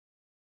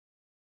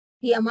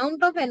the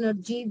amount of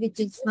energy which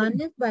is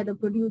harnessed by the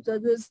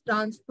producers is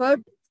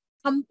transferred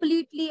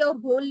completely or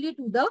wholly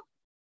to the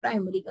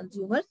primary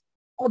consumers.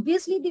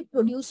 Obviously, the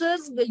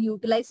producers will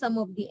utilize some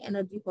of the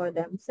energy for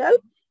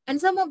themselves, and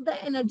some of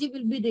the energy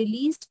will be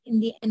released in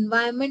the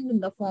environment in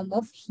the form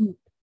of heat.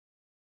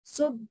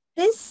 So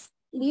this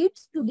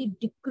leads to the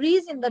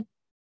decrease in the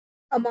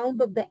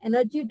amount of the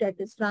energy that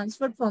is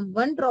transferred from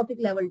one trophic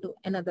level to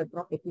another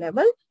trophic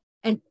level.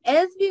 And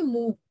as we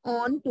move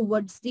on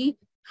towards the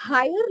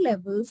higher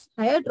levels,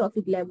 higher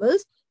trophic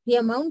levels, the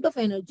amount of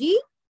energy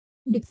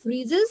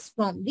decreases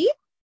from the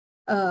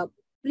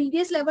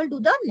previous level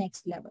to the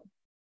next level.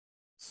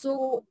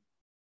 So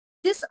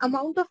this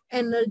amount of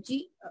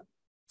energy,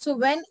 so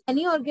when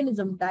any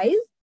organism dies,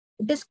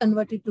 it is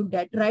converted to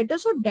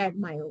detritus or dead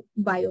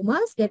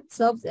biomass that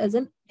serves as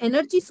an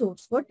energy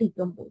source for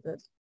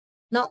decomposers.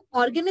 Now,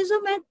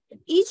 organisms at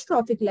each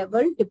trophic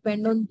level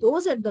depend on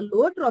those at the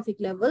lower trophic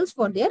levels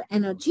for their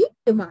energy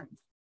demands.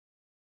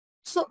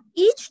 So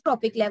each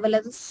trophic level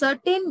has a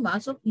certain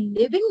mass of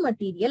living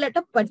material at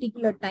a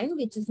particular time,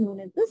 which is known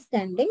as the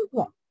standing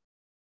crop.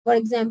 For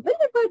example,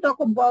 if I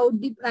talk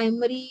about the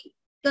primary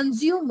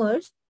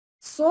consumers,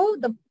 so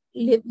the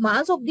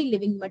mass of the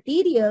living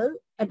material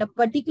at a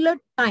particular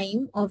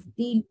time of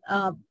the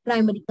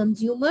primary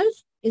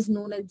consumers is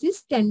known as the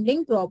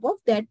standing crop of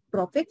that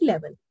trophic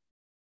level.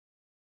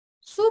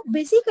 So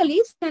basically,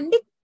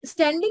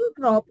 standing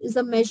crop is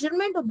a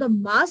measurement of the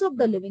mass of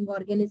the living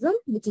organism,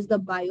 which is the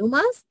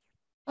biomass,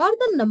 or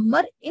the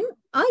number in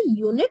a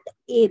unit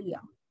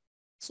area.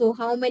 So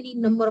how many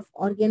number of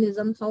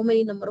organisms, how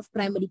many number of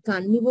primary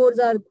carnivores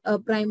are,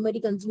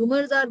 primary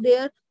consumers are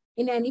there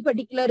in any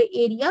particular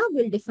area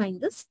will define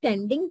the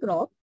standing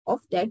crop of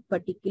that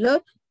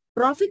particular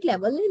trophic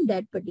level in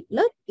that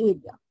particular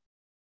area.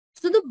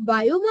 So the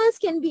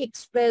biomass can be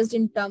expressed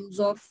in terms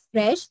of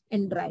fresh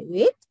and dry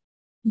weight,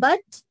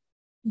 but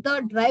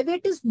the dry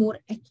weight is more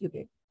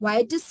accurate. Why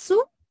it is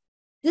so?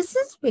 This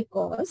is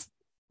because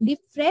the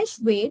fresh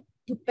weight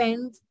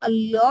depends a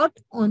lot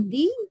on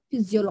the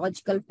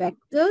physiological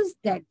factors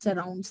that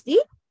surrounds the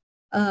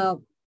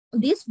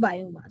this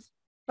biomass.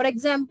 For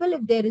example,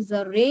 if there is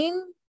a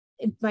rain,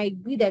 it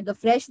might be that the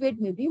fresh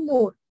weight may be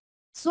more.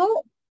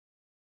 So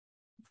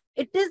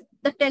it is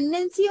the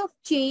tendency of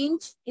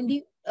change in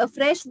the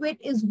fresh weight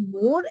is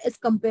more as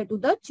compared to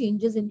the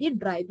changes in the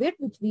dry weight,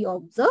 which we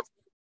observe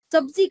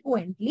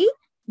subsequently,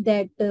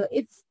 that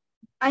if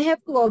I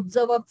have to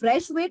observe a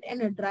fresh weight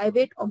and a dry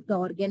weight of the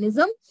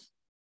organism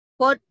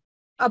for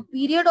a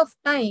period of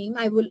time,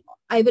 I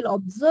will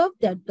observe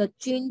that the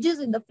changes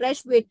in the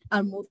fresh weight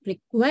are more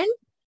frequent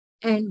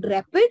and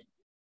rapid,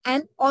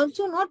 and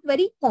also not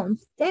very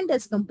constant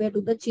as compared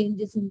to the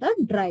changes in the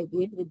dry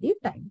weight with the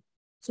time.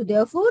 So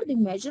therefore, the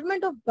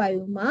measurement of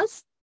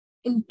biomass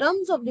in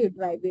terms of the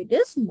dry weight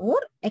is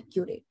more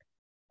accurate,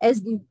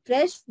 as the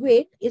fresh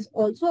weight is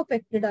also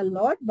affected a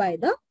lot by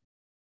the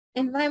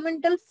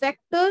environmental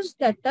factors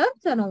that are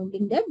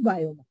surrounding that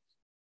biomass.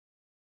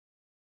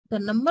 The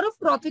number of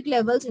trophic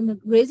levels in the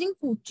grazing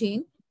food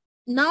chain.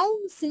 Now,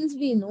 since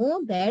we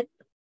know that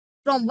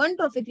from one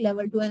trophic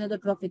level to another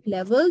trophic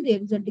level, there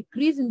is a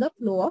decrease in the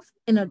flow of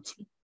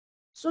energy.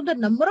 So the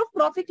number of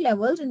trophic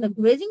levels in the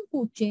grazing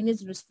food chain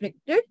is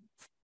restricted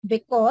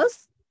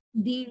because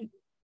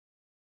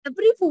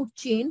every food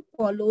chain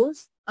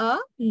follows a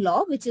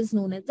law which is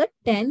known as the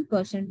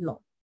 10% law.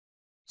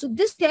 So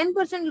this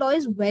 10% law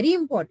is very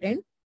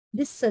important.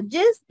 This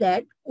suggests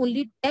that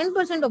only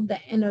 10% of the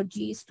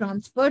energy is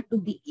transferred to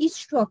the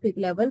each trophic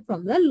level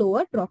from the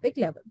lower trophic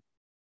level.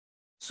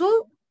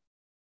 So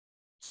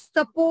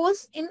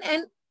suppose in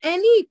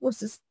any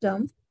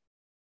ecosystem,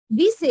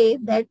 we say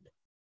that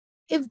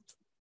if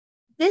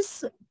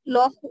this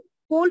law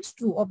holds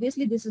true,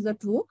 obviously this is a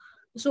true.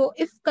 So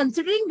if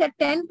considering that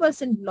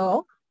 10%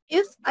 law,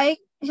 if I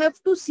have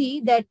to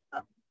see that,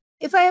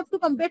 if I have to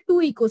compare two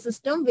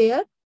ecosystems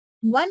where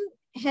one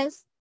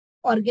has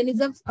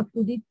organisms up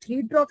to the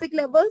 3 trophic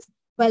levels,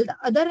 while the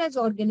other has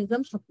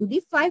organisms up to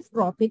the 5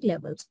 trophic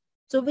levels.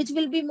 So which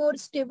will be more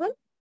stable?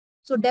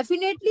 So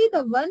definitely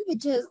the one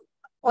which has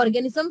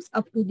organisms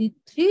up to the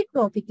 3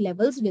 trophic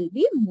levels will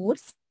be more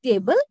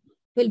stable,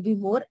 will be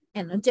more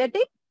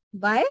energetic.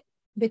 Why?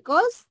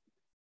 Because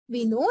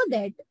we know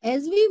that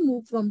as we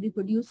move from the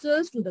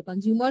producers to the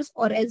consumers,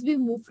 or as we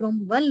move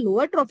from one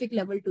lower trophic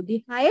level to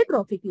the higher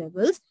trophic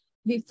levels,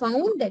 we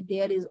found that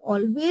there is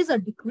always a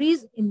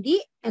decrease in the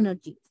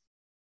energy.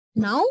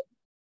 Now,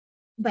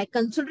 by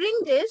considering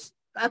this,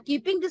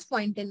 keeping this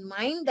point in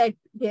mind that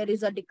there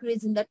is a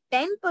decrease in the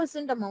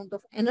 10% amount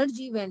of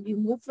energy when we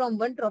move from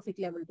one trophic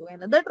level to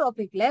another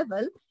trophic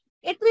level,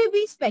 It may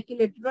be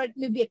speculated or it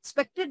may be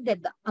expected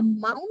that the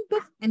amount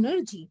of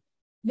energy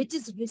which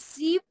is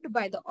received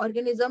by the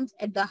organisms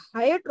at the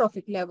higher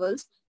trophic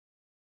levels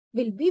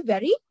will be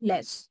very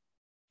less.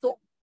 So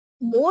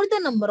more the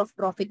number of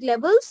trophic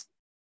levels,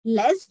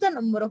 less the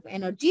number of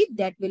energy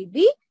that will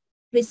be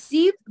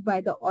received by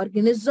the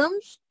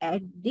organisms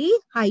at the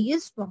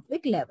highest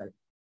trophic level.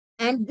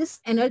 And this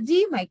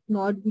energy might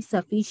not be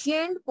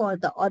sufficient for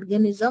the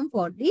organism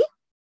for the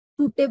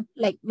suitable,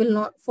 will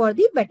not for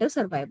the better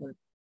survival.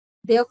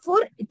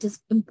 Therefore, it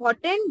is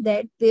important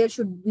that there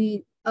should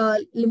be a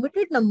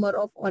limited number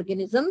of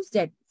organisms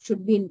that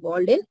should be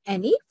involved in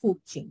any food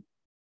chain.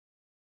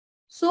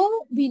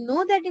 So we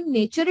know that in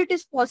nature, it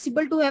is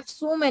possible to have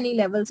so many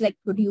levels like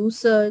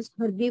producers,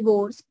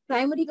 herbivores,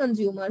 primary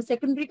consumers,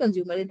 secondary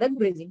consumers in the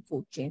grazing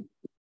food chain.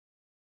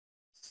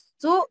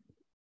 So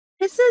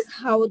this is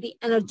how the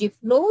energy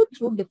flow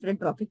through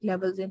different trophic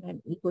levels in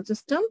an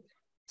ecosystem.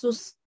 So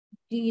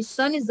the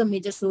sun is the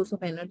major source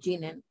of energy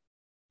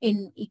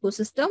in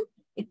ecosystem.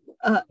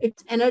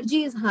 Its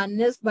energy is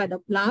harnessed by the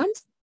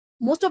plants.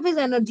 Most of its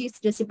energy is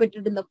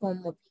dissipated in the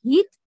form of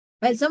heat,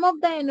 while some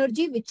of the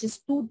energy, which is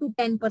 2 to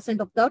 10%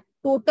 of the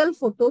total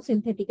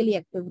photosynthetically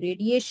active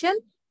radiation,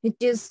 which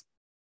is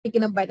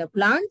taken up by the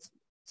plants.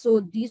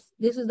 So this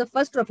is the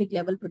first trophic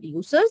level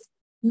producers.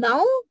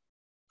 Now,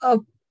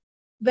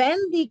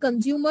 when the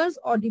consumers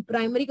or the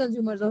primary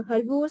consumers or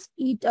herbivores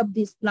eat up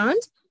these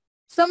plants,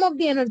 some of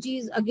the energy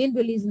is again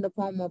released in the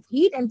form of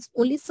heat, and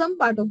only some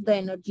part of the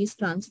energy is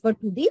transferred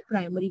to the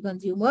primary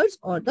consumers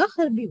or the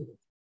herbivores.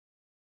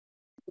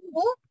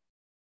 So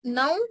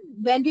now,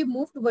 when we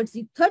move towards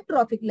the third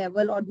trophic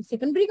level or the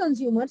secondary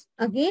consumers,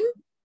 again,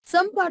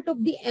 some part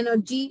of the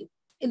energy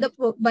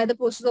by the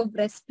process of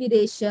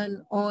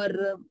respiration or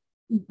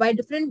by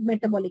different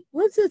metabolic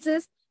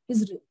processes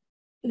is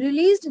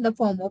released in the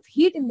form of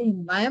heat in the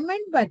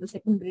environment by the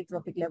secondary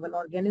trophic level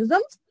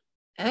organisms,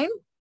 and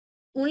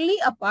only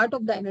a part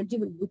of the energy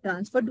will be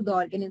transferred to the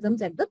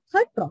organisms at the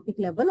third trophic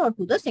level or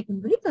to the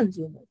secondary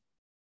consumers.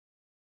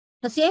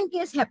 The same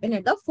case happened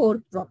at the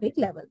fourth trophic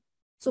level.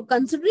 So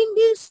considering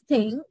this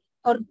thing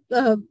or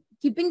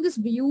keeping this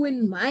view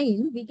in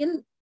mind, we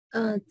can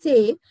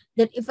say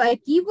that if I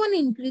keep on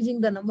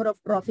increasing the number of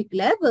trophic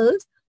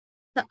levels,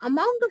 the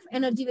amount of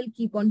energy will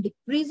keep on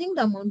decreasing.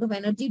 The amount of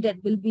energy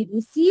that will be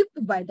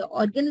received by the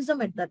organism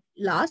at the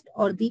last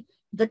or the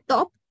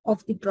top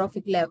of the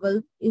trophic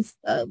level is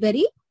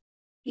very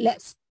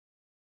less.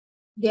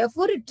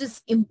 Therefore, it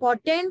is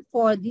important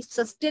for the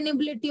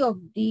sustainability of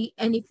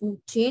any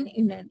food chain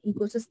in an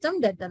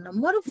ecosystem that the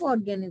number of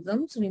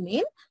organisms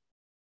remain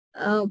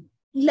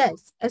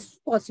less as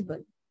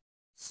possible.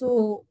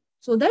 So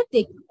that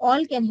they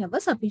all can have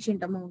a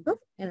sufficient amount of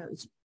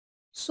energy.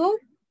 So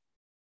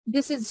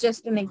this is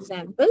just an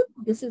example.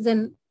 This is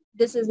an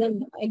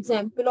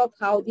example of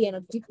how the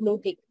energy flow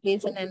takes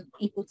place in an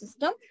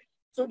ecosystem.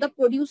 So the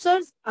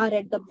producers are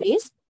at the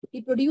base.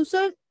 The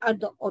producers are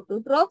the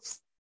autotrophs.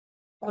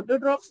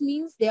 Autotrophs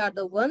means they are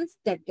the ones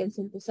that can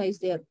synthesize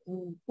their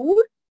own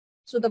food.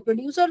 So the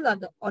producers are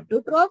the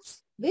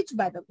autotrophs, which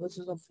by the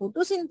process of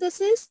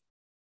photosynthesis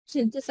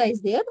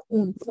synthesize their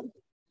own food.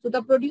 So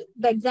the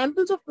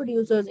examples of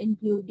producers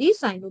include the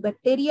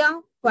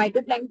cyanobacteria,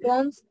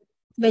 phytoplanktons,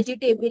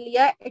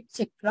 vegetabilia,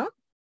 etc.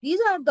 These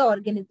are the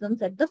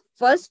organisms at the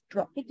first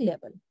trophic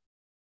level.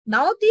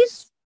 Now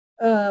these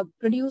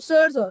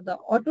producers or the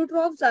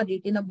autotrophs are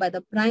eaten up by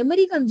the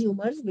primary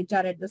consumers, which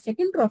are at the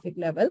second trophic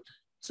level.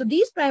 So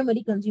these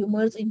primary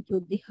consumers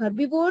include the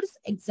herbivores,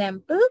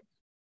 example,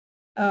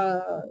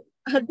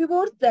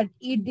 herbivores that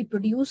eat the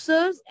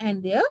producers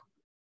and their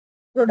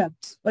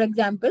products, for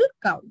example,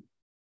 cow.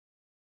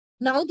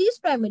 Now these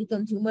primary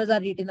consumers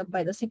are eaten up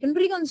by the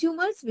secondary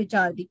consumers, which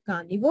are the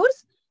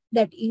carnivores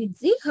that eat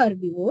the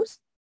herbivores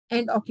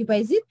and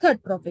occupies the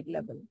third trophic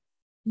level.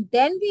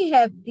 Then we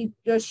have the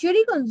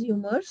tertiary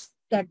consumers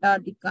that are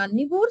the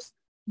carnivores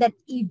that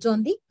eats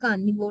on the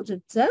carnivores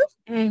itself,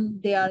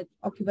 and they are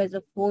occupies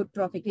the fourth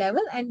trophic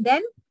level. And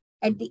then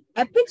at the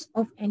apex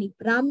of any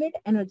pyramid,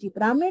 energy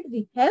pyramid,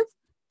 we have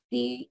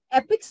the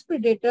apex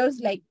predators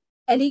like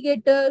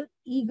alligator,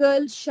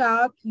 eagle,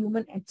 shark,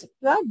 human,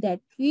 etc. that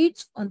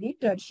feeds on the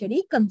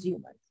tertiary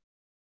consumers.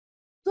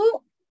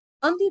 So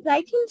on the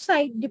right-hand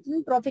side,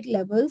 different trophic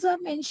levels are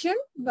mentioned,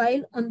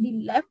 while on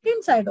the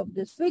left-hand side of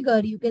this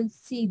figure, you can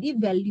see the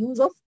values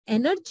of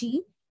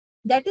energy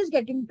that is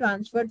getting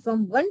transferred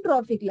from one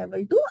trophic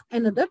level to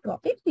another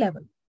trophic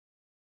level.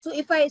 So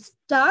if I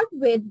start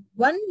with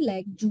 1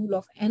 lakh joule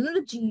of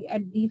energy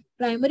at the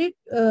primary,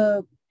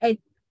 at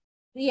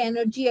the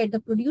energy at the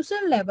producer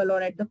level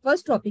or at the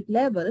first trophic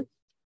level,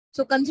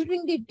 so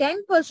considering the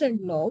 10%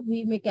 law,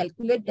 we may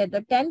calculate that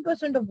the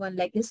 10% of 1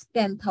 lakh is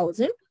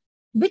 10,000,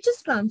 which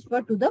is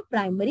transferred to the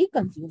primary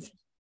consumers.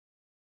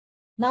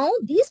 Now,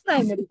 these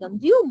primary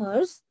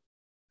consumers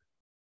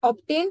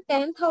obtain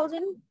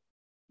 10,000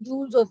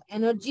 joules of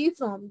energy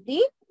from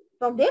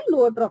their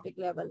lower trophic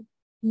level.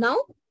 Now,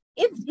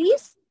 if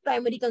these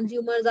primary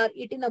consumers are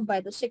eaten up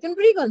by the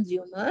secondary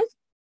consumers,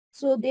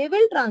 so they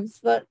will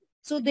transfer,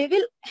 so they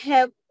will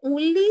have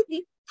only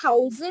the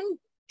 1000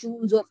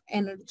 joules of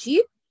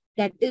energy,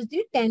 that is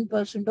the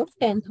 10% of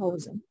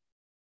 10,000.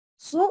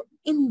 So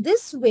in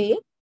this way,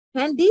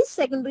 when these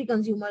secondary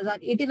consumers are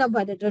eaten up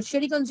by the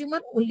tertiary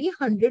consumer, only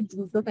 100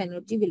 joules of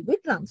energy will be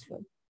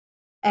transferred.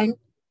 And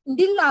in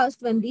the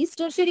last, when these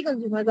tertiary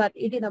consumers are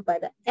eaten up by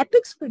the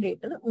apex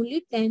predator,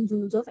 only 10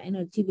 joules of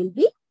energy will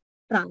be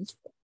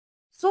transferred.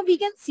 So we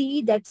can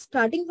see that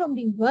starting from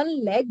the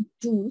 1 lakh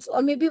joules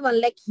or maybe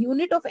 1 lakh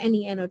unit of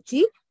any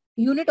energy,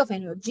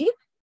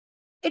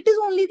 it is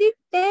only the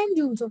 10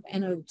 joules of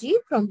energy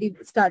from the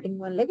starting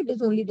 1 lakh. It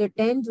is only the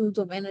 10 joules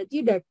of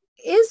energy that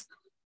is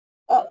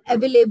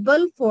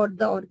available for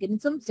the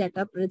organisms that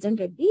are present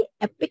at the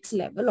apex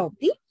level of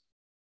the,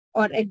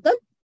 or at the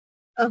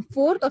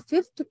fourth or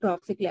fifth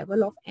trophic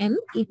level of an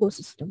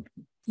ecosystem.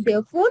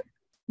 Therefore,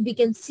 we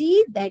can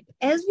see that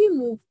as we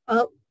move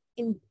up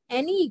in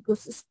any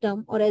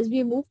ecosystem, or as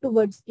we move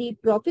towards the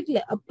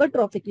upper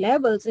trophic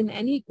levels in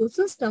any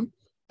ecosystem,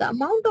 the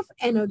amount of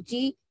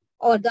energy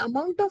or the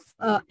amount of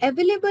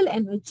available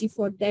energy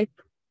for the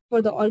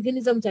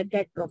organisms at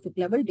that trophic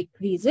level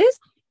decreases,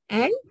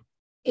 and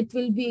it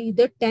will be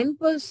the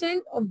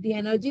 10% of the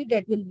energy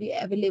that will be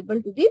available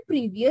to the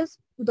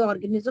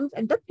organisms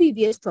at the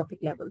previous trophic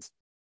levels.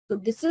 So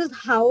this is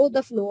how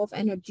the flow of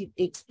energy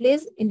takes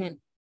place in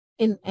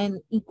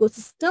an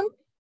ecosystem.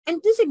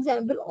 And this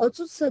example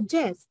also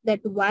suggests that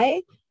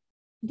why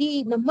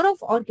the number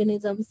of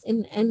organisms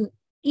in an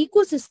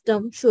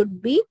ecosystem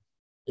should be,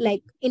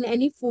 like in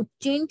any food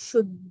chain,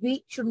 should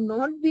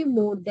not be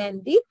more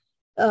than the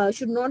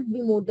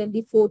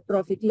fourth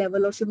trophic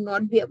level, or should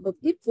not be above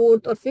the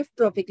fourth or fifth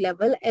trophic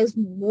level. As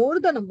more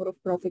the number of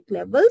trophic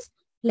levels,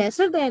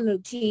 lesser the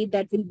energy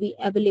that will be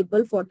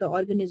available for the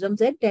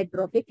organisms at that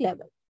trophic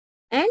level.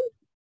 And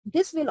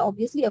this will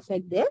obviously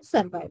affect their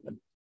survival.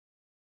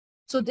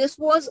 So this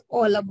was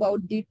all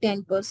about the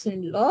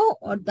 10% law,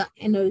 or the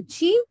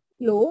energy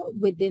flow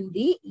within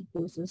the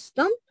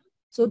ecosystem.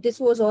 So this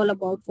was all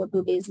about for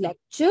today's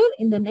lecture.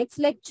 In the next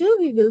lecture,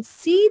 we will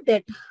see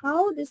that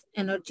how this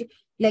energy,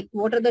 like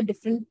what are the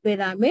different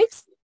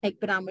pyramids, like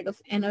pyramid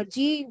of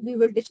energy, we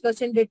will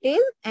discuss in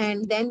detail.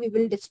 And then we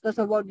will discuss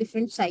about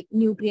different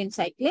nutrient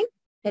cycling,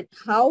 that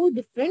how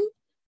different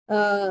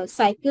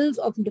cycles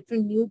of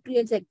different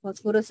nutrients like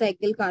phosphorus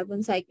cycle,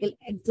 carbon cycle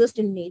exist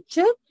in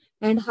nature,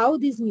 and how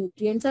these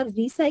nutrients are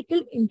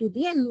recycled into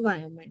the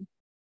environment.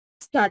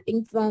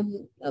 Starting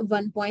from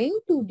one point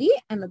to the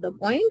another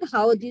point,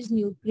 how these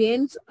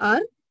nutrients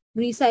are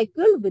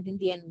recycled within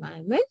the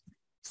environment.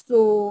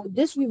 So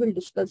this we will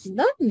discuss in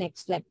the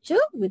next lecture.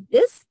 With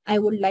this, I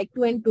would like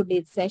to end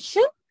today's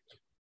session.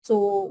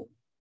 So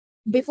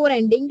before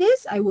ending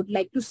this, I would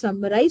like to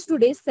summarize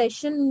today's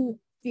session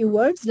few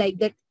words like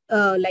that.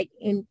 Like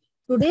in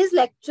today's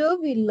lecture,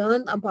 we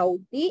learn about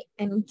the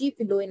energy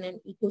flow in an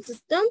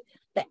ecosystem.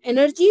 The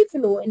energy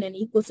flow in an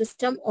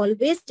ecosystem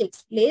always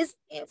takes place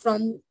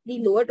from the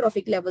lower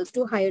trophic levels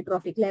to higher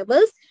trophic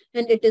levels,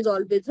 and it is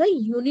always a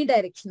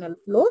unidirectional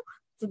flow.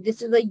 So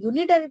this is a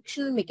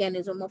unidirectional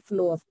mechanism of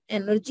flow of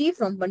energy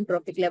from one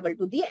trophic level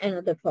to the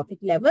another trophic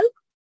level.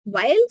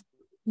 While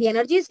the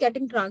energy is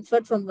getting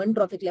transferred from one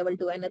trophic level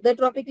to another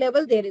trophic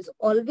level, there is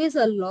always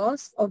a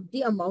loss of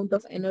the amount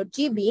of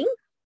energy being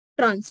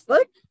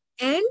transferred,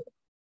 and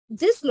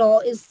this law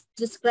is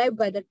described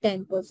by the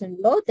 10%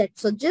 law, that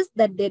suggests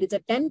that there is a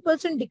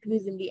 10%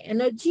 decrease in the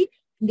energy,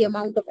 the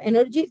amount of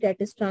energy that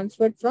is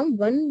transferred from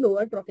one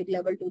lower trophic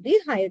level to the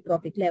higher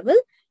trophic level.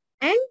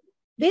 And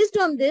based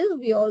on this,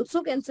 we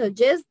also can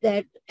suggest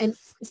that a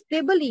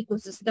stable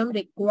ecosystem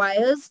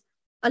requires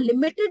a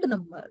limited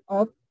number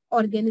of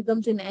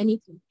organisms in any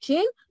food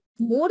chain.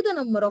 More the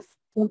number of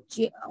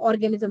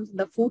organisms in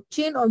the food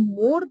chain, or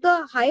more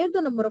the higher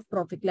the number of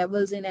trophic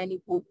levels in any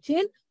food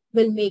chain,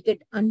 will make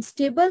it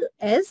unstable,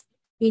 as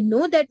we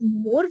know that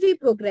more we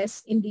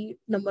progress in the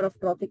number of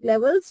trophic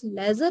levels,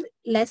 lesser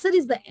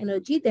is the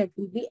energy that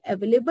will be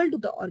available to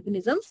the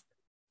organisms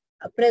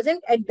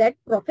present at that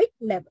trophic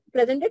level,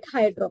 present at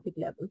higher trophic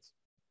levels.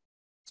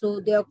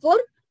 So therefore,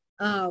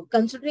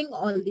 considering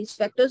all these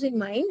factors in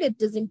mind, it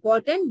is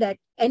important that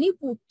any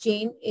food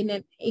chain in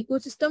an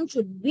ecosystem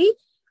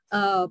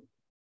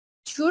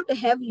should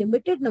have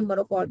limited number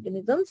of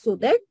organisms so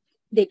that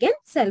they can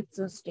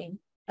self-sustain.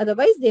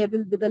 Otherwise, there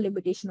will be the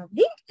limitation of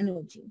the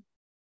energy.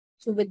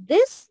 So with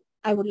this,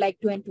 I would like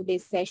to end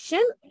today's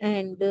session,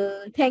 and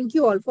thank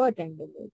you all for attending it.